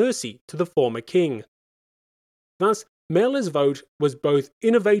mercy to the former king. Thus, Merla's vote was both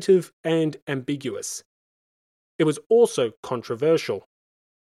innovative and ambiguous. It was also controversial.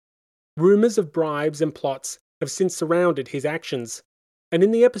 Rumours of bribes and plots have since surrounded his actions, and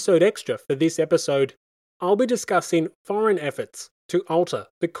in the episode extra for this episode, I'll be discussing foreign efforts to alter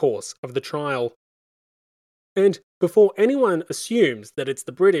the course of the trial. And before anyone assumes that it's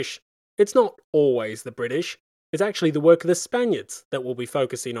the British, it's not always the British. It's actually the work of the Spaniards that we'll be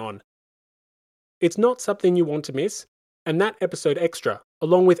focusing on. It's not something you want to miss, and that episode extra,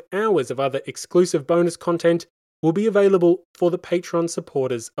 along with hours of other exclusive bonus content, will be available for the Patreon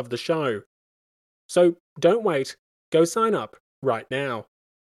supporters of the show. So don't wait, go sign up right now.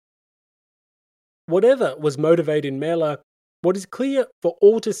 Whatever was motivating Merla, what is clear for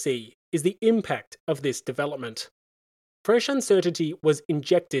all to see is the impact of this development. Fresh uncertainty was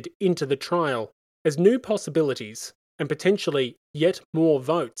injected into the trial as new possibilities, and potentially yet more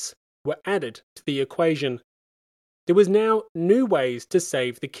votes, were added to the equation. There was now new ways to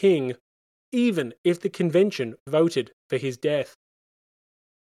save the king, even if the convention voted for his death.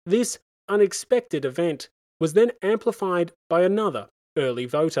 This unexpected event was then amplified by another early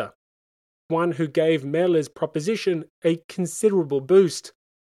voter, one who gave Merla's proposition a considerable boost,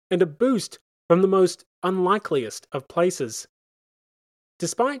 and a boost from the most unlikeliest of places.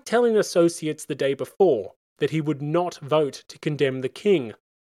 Despite telling associates the day before that he would not vote to condemn the king,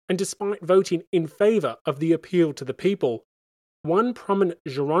 and despite voting in favour of the appeal to the people, one prominent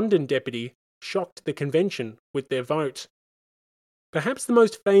Girondin deputy shocked the convention with their vote. Perhaps the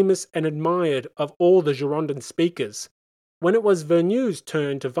most famous and admired of all the Girondin speakers, when it was Verneu's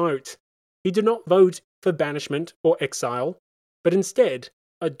turn to vote, he did not vote for banishment or exile, but instead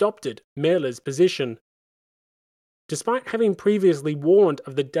adopted Merla's position. Despite having previously warned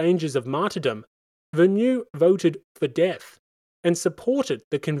of the dangers of martyrdom, Verneu voted for death and supported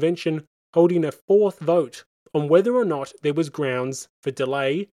the convention holding a fourth vote on whether or not there was grounds for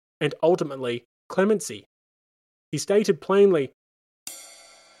delay and ultimately clemency. He stated plainly,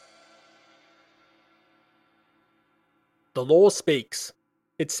 "The law speaks.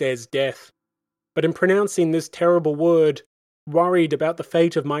 It says death. But in pronouncing this terrible word, worried about the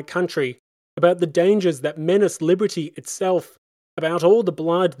fate of my country, about the dangers that menace liberty itself, about all the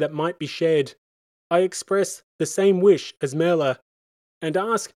blood that might be shed, I express the same wish as Merla, and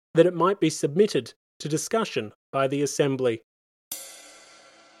ask that it might be submitted to discussion by the Assembly."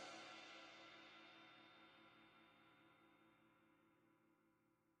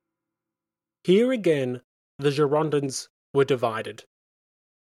 Here again, the Girondins were divided,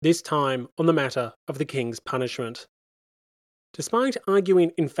 this time on the matter of the king's punishment. Despite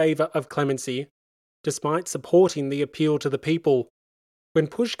arguing in favour of clemency, despite supporting the appeal to the people, when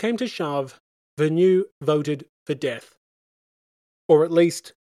push came to shove, Verneu voted for death. Or at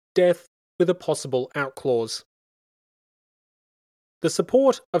least, death with a possible out clause. The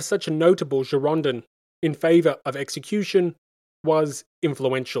support of such a notable Girondin in favour of execution was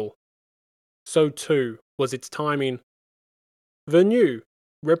influential. So too was its timing. Verneu,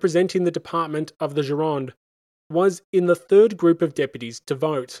 representing the department of the Gironde, was in the third group of deputies to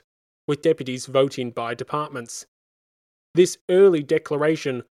vote, with deputies voting by departments. This early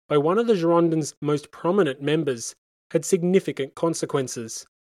declaration by one of the Girondins' most prominent members had significant consequences.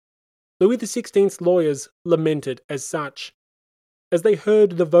 Louis XVI's lawyers lamented as such. As they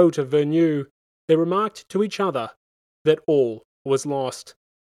heard the vote of Verneu, they remarked to each other that all was lost.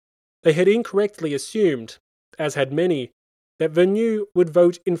 They had incorrectly assumed, as had many, that Verneu would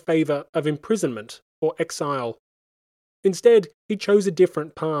vote in favour of imprisonment or exile. Instead, he chose a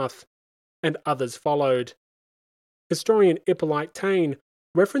different path, and others followed. Historian Hippolyte Taine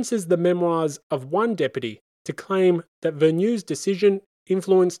references the memoirs of one deputy to claim that Verneu's decision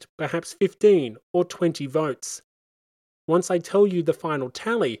influenced perhaps 15 or 20 votes. Once I tell you the final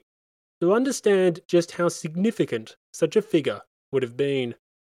tally, you'll understand just how significant such a figure would have been.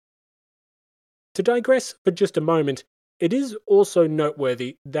 To digress for just a moment, it is also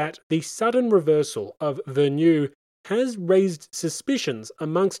noteworthy that the sudden reversal of Verneu has raised suspicions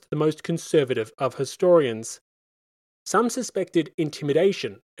amongst the most conservative of historians. Some suspected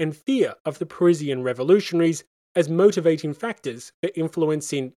intimidation and fear of the Parisian revolutionaries as motivating factors for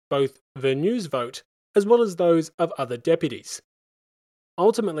influencing both Verneu's vote as well as those of other deputies.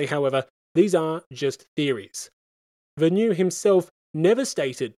 Ultimately, however, these are just theories. Verneu himself never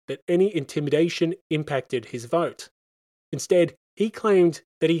stated that any intimidation impacted his vote. Instead, he claimed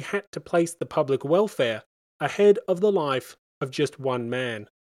that he had to place the public welfare ahead of the life of just one man.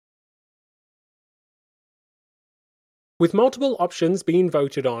 With multiple options being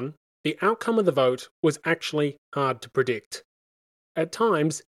voted on, the outcome of the vote was actually hard to predict. At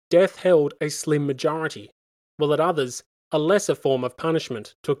times, death held a slim majority, while at others, a lesser form of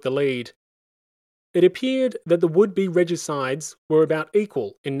punishment took the lead. It appeared that the would-be regicides were about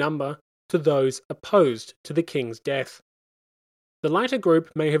equal in number to those opposed to the king's death. The latter group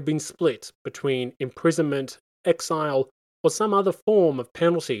may have been split between imprisonment, exile, or some other form of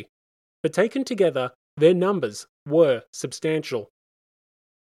penalty, but taken together, their numbers were substantial.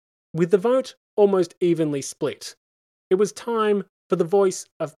 With the vote almost evenly split, it was time for the voice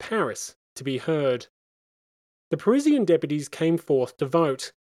of Paris to be heard. The Parisian deputies came forth to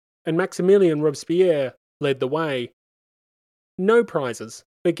vote, and Maximilien Robespierre led the way. No prizes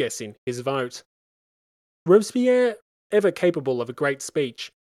for guessing his vote. Robespierre, ever capable of a great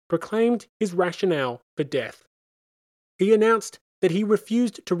speech, proclaimed his rationale for death. He announced that he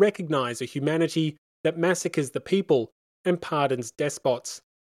refused to recognize a humanity that massacres the people and pardons despots.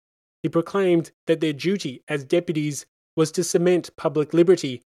 He proclaimed that their duty as deputies was to cement public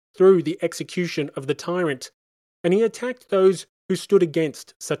liberty through the execution of the tyrant, and he attacked those who stood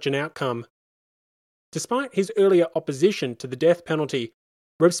against such an outcome. Despite his earlier opposition to the death penalty,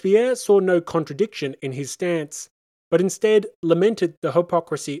 Robespierre saw no contradiction in his stance, but instead lamented the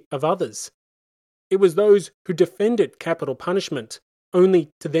hypocrisy of others. It was those who defended capital punishment,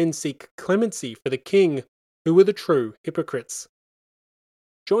 only to then seek clemency for the king, who were the true hypocrites.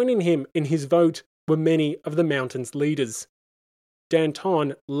 Joining him in his vote were many of the Mountain's leaders.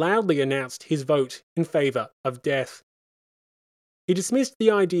 Danton loudly announced his vote in favour of death. He dismissed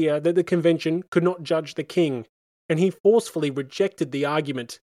the idea that the convention could not judge the king, and he forcefully rejected the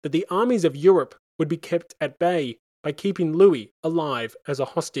argument that the armies of Europe would be kept at bay by keeping Louis alive as a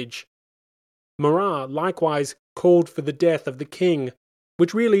hostage. Marat likewise called for the death of the king,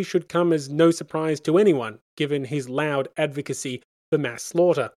 which really should come as no surprise to anyone given his loud advocacy for mass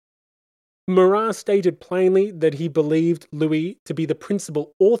slaughter. Marat stated plainly that he believed Louis to be the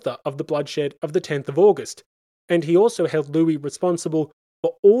principal author of the bloodshed of the 10th of August, and he also held Louis responsible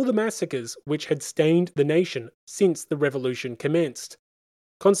for all the massacres which had stained the nation since the revolution commenced.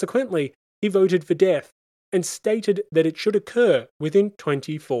 Consequently, he voted for death and stated that it should occur within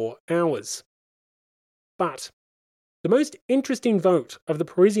 24 hours. But the most interesting vote of the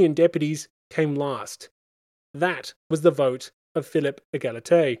Parisian deputies came last. That was the vote of Philippe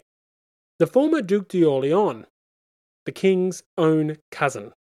Égalité, the former Duc d'Orléans, the king's own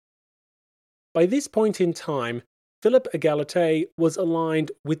cousin. By this point in time, Philippe Égalité was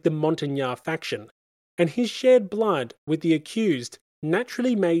aligned with the Montagnard faction, and his shared blood with the accused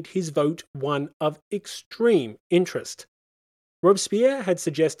naturally made his vote one of extreme interest. Robespierre had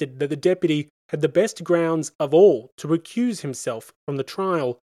suggested that the deputy had the best grounds of all to recuse himself from the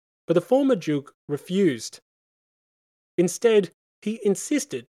trial, but the former duke refused. Instead, he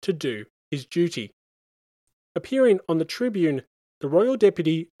insisted to do his duty. Appearing on the tribune, the royal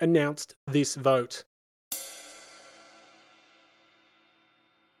deputy announced this vote.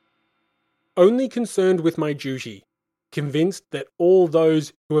 Only concerned with my duty, convinced that all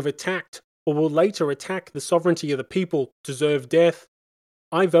those who have attacked or will later attack the sovereignty of the people deserve death,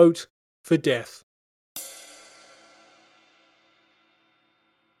 I vote for death.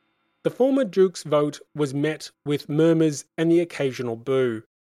 The former duke's vote was met with murmurs and the occasional boo,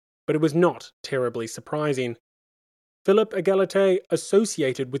 but it was not terribly surprising. Philippe Égalité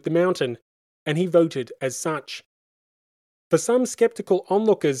associated with the Mountain, and he voted as such. For some sceptical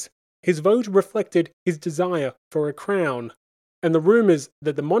onlookers, his vote reflected his desire for a crown, and the rumours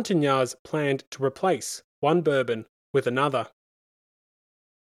that the Montagnards planned to replace one Bourbon with another.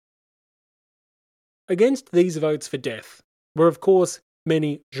 Against these votes for death were, of course,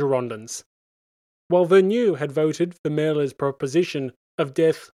 many Girondins. While Vergniaud had voted for Merle's proposition of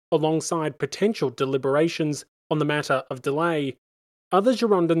death alongside potential deliberations on the matter of delay, other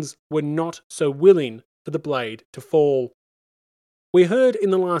Girondins were not so willing for the blade to fall. We heard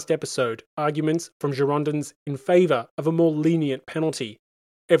in the last episode arguments from Girondins in favour of a more lenient penalty,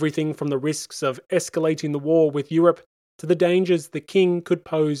 everything from the risks of escalating the war with Europe to the dangers the king could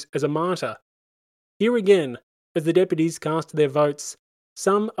pose as a martyr. Here again, as the deputies cast their votes,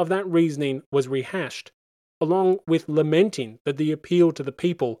 some of that reasoning was rehashed, along with lamenting that the appeal to the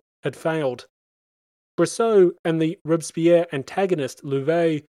people had failed. Brissot and the Robespierre antagonist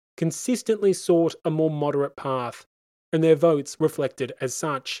Louvet consistently sought a more moderate path, and their votes reflected as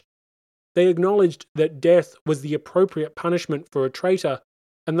such. They acknowledged that death was the appropriate punishment for a traitor,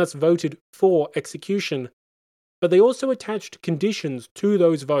 and thus voted for execution, but they also attached conditions to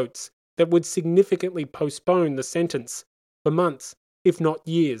those votes that would significantly postpone the sentence for months, if not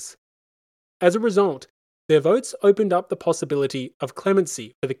years. As a result, their votes opened up the possibility of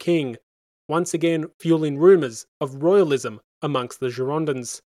clemency for the king, once again fueling rumours of royalism amongst the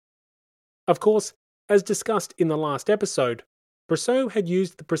Girondins. Of course, as discussed in the last episode, Brissot had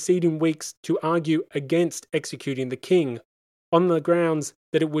used the preceding weeks to argue against executing the king, on the grounds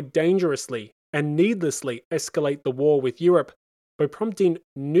that it would dangerously and needlessly escalate the war with Europe by prompting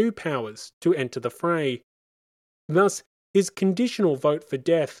new powers to enter the fray. Thus, his conditional vote for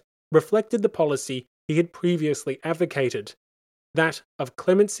death reflected the policy he had previously advocated, that of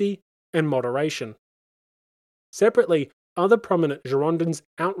clemency and moderation. Separately, other prominent Girondins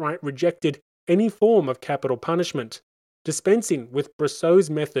outright rejected any form of capital punishment, dispensing with Brissot's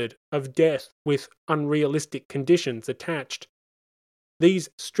method of death with unrealistic conditions attached. These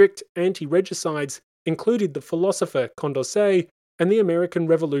strict anti-regicides included the philosopher Condorcet and the American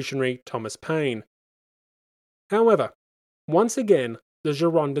revolutionary Thomas Paine. However, once again, the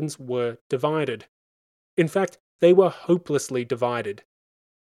Girondins were divided. In fact, they were hopelessly divided.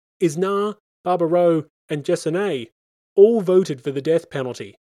 Isnard, Barbaroux, and Gessonnet all voted for the death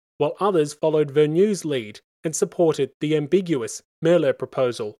penalty, while others followed Verneux's lead and supported the ambiguous Merle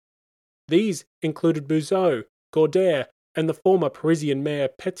proposal. These included Buzot, Gaudert, and the former Parisian mayor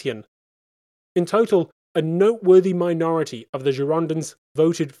Pétion. In total, a noteworthy minority of the Girondins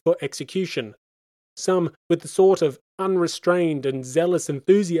voted for execution, some with the sort of unrestrained and zealous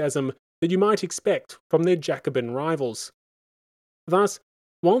enthusiasm that you might expect from their Jacobin rivals. Thus,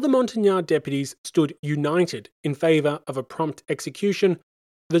 while the Montagnard deputies stood united in favour of a prompt execution,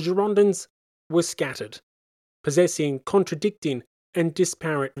 the Girondins were scattered, possessing contradicting and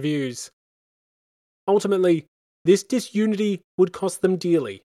disparate views. Ultimately, this disunity would cost them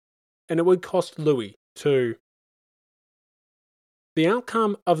dearly, and it would cost Louis too. The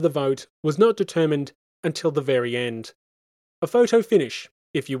outcome of the vote was not determined until the very end. A photo finish,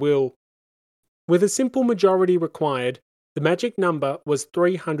 if you will. With a simple majority required, the magic number was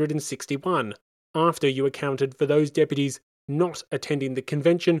 361, after you accounted for those deputies not attending the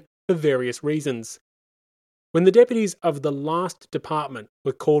convention for various reasons. When the deputies of the last department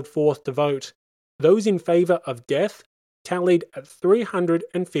were called forth to vote, those in favour of death tallied at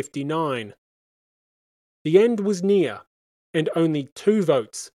 359. The end was near, and only 2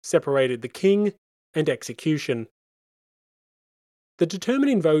 votes separated the king and execution. The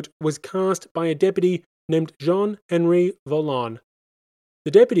determining vote was cast by a deputy named Jean-Henri Volon.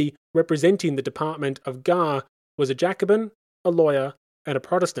 The deputy representing the department of Gard was a Jacobin, a lawyer, and a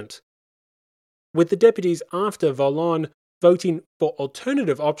Protestant. With the deputies after Volon voting for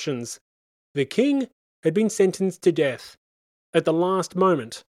alternative options, the king had been sentenced to death at the last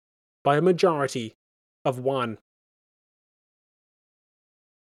moment by a majority of 1.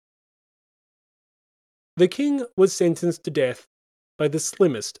 The king was sentenced to death by the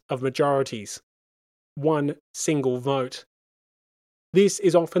slimmest of majorities, 1 single vote. This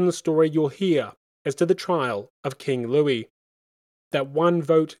is often the story you'll hear as to the trial of King Louis, that 1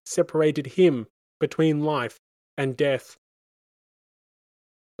 vote separated him between life and death.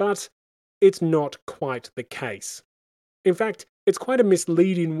 But it's not quite the case. In fact, it's quite a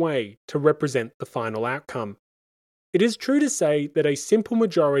misleading way to represent the final outcome. It is true to say that a simple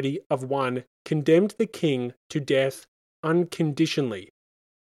majority of 1 condemned the king to death unconditionally,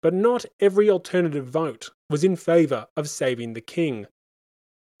 but not every alternative vote was in favour of saving the king.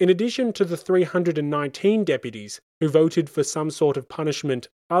 In addition to the 319 deputies who voted for some sort of punishment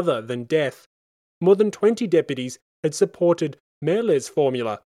other than death, more than 20 deputies had supported Merle's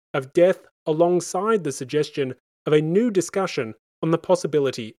formula of death alongside the suggestion of a new discussion on the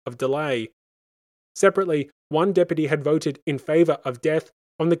possibility of delay. Separately, 1 deputy had voted in favour of death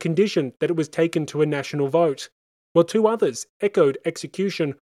on the condition that it was taken to a national vote, while 2 others echoed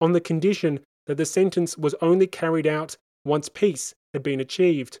execution on the condition that the sentence was only carried out once peace had been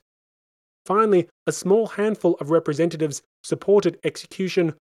achieved. Finally, a small handful of representatives supported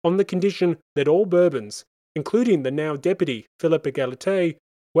execution on the condition that all Bourbons, including the now deputy Philippe Égalité,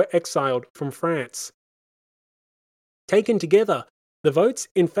 were exiled from France. Taken together, the votes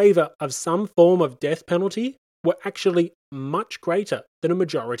in favour of some form of death penalty were actually much greater than a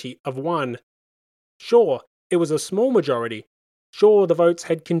majority of 1. Sure, it was a small majority. Sure, the votes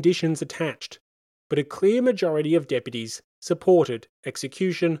had conditions attached, but a clear majority of deputies supported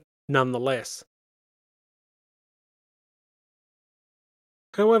execution nonetheless.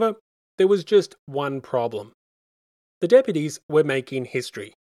 However, there was just one problem. The deputies were making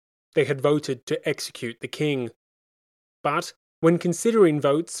history. They had voted to execute the king. But, when considering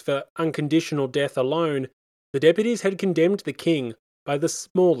votes for unconditional death alone, the deputies had condemned the king by the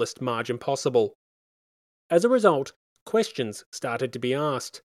smallest margin possible. As a result, questions started to be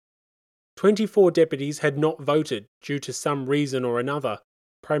asked. 24 deputies had not voted due to some reason or another,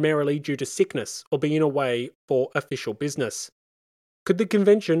 primarily due to sickness or being away for official business. Could the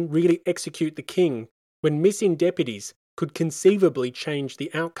convention really execute the king when missing deputies could conceivably change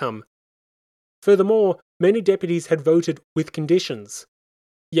the outcome? Furthermore, many deputies had voted with conditions.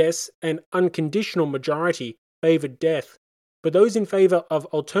 Yes, an unconditional majority favoured death, but those in favour of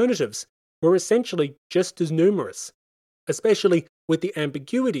alternatives were essentially just as numerous, especially with the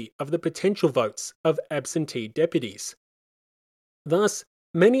ambiguity of the potential votes of absentee deputies. Thus,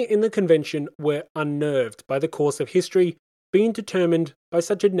 many in the convention were unnerved by the course of history being determined by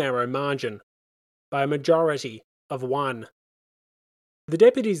such a narrow margin, by a majority of one. The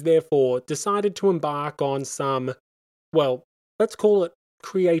deputies therefore decided to embark on some, well, let's call it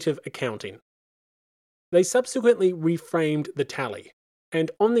creative accounting. They subsequently reframed the tally,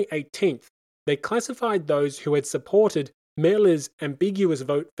 and on the 18th, they classified those who had supported Merle's ambiguous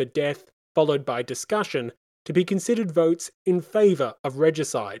vote for death, followed by discussion, to be considered votes in favour of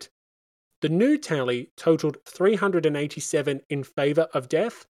regicide. The new tally totalled 387 in favour of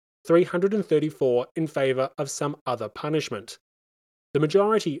death, 334 in favour of some other punishment. The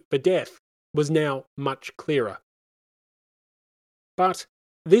majority for death was now much clearer. But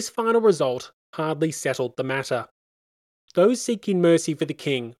this final result hardly settled the matter. Those seeking mercy for the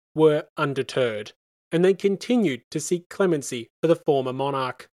king were undeterred, and they continued to seek clemency for the former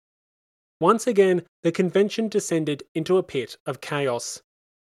monarch. Once again, the convention descended into a pit of chaos.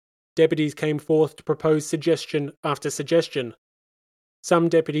 Deputies came forth to propose suggestion after suggestion. Some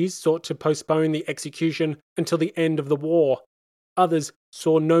deputies sought to postpone the execution until the end of the war. Others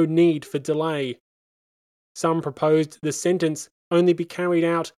saw no need for delay. Some proposed the sentence only be carried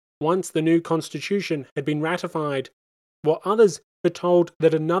out once the new constitution had been ratified, while others foretold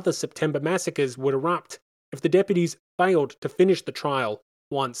that another September massacres would erupt if the deputies failed to finish the trial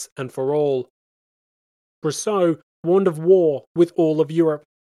once and for all. Brissot warned of war with all of Europe.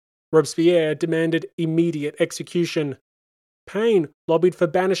 Robespierre demanded immediate execution. Paine lobbied for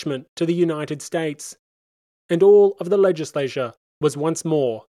banishment to the United States. And all of the legislature was once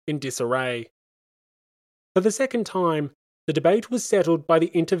more in disarray. For the second time, the debate was settled by the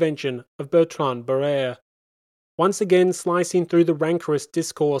intervention of Bertrand Barrère. Once again slicing through the rancorous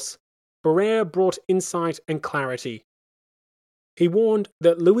discourse, Barrère brought insight and clarity. He warned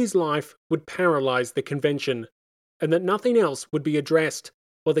that Louis's life would paralyze the convention, and that nothing else would be addressed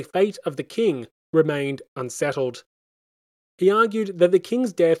while the fate of the king remained unsettled. He argued that the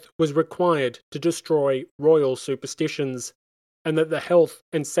king's death was required to destroy royal superstitions, and that the health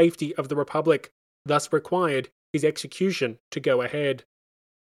and safety of the Republic thus required his execution to go ahead.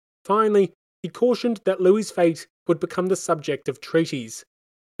 Finally, he cautioned that Louis's fate would become the subject of treaties,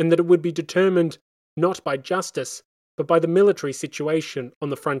 and that it would be determined not by justice, but by the military situation on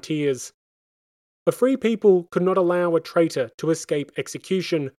the frontiers. A free people could not allow a traitor to escape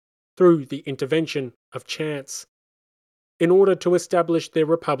execution through the intervention of chance. In order to establish their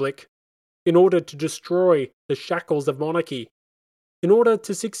republic, in order to destroy the shackles of monarchy, in order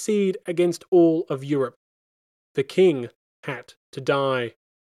to succeed against all of Europe, the king had to die.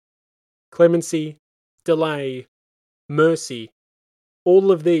 Clemency, delay, mercy,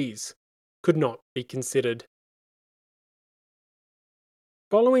 all of these could not be considered.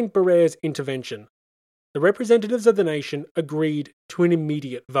 Following Barrère's intervention, the representatives of the nation agreed to an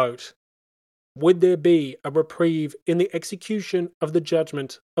immediate vote. Would there be a reprieve in the execution of the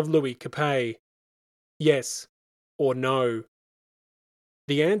judgment of Louis Capet? Yes or no?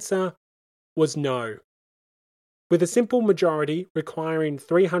 The answer was no. With a simple majority requiring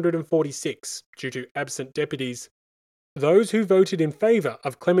 346 due to absent deputies, those who voted in favour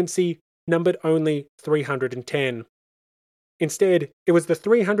of clemency numbered only 310. Instead, it was the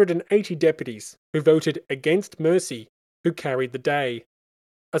 380 deputies who voted against mercy who carried the day,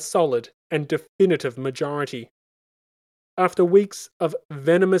 a solid and definitive majority. After weeks of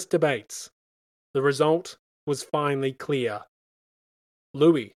venomous debates, the result was finally clear.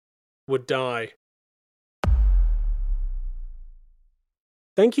 Louis would die.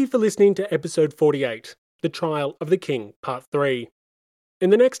 Thank you for listening to episode 48, The Trial of the King, Part 3. In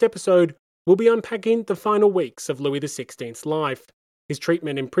the next episode, we'll be unpacking the final weeks of Louis XVI's life, his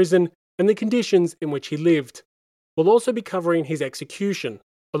treatment in prison, and the conditions in which he lived. We'll also be covering his execution,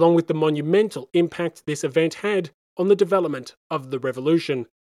 along with the monumental impact this event had on the development of the revolution.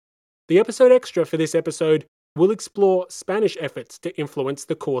 The episode extra for this episode will explore Spanish efforts to influence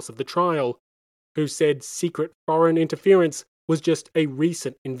the course of the trial, who said secret foreign interference was just a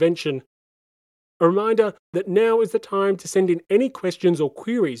recent invention. A reminder that now is the time to send in any questions or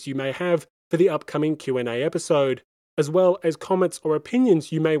queries you may have for the upcoming Q&A episode. as well as comments or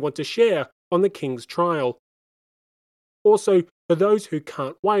opinions you may want to share on the King's trial. Also, for those who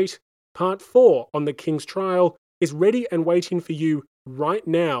can't wait, Part 4 on the King's trial is ready and waiting for you right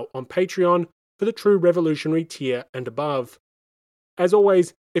now on Patreon for the True Revolutionary tier and above. As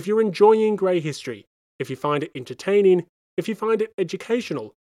always, if you're enjoying Grey History, if you find it entertaining, if you find it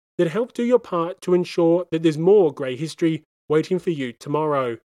educational, then help do your part to ensure that there's more Grey History waiting for you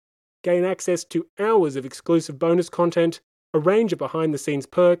tomorrow. Gain access to hours of exclusive bonus content, a range of behind-the-scenes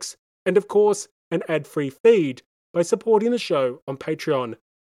perks, and of course, an ad-free feed by supporting the show on Patreon.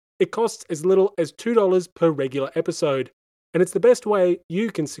 It costs as little as $2 per regular episode, and it's the best way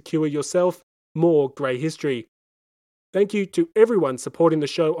you can secure yourself more Grey History. Thank you to everyone supporting the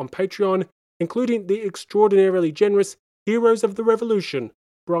show on Patreon, including the extraordinarily generous Heroes of the Revolution,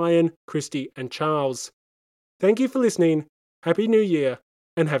 Brian, Christy, and Charles. Thank you for listening, Happy New Year,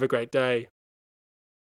 and have a great day.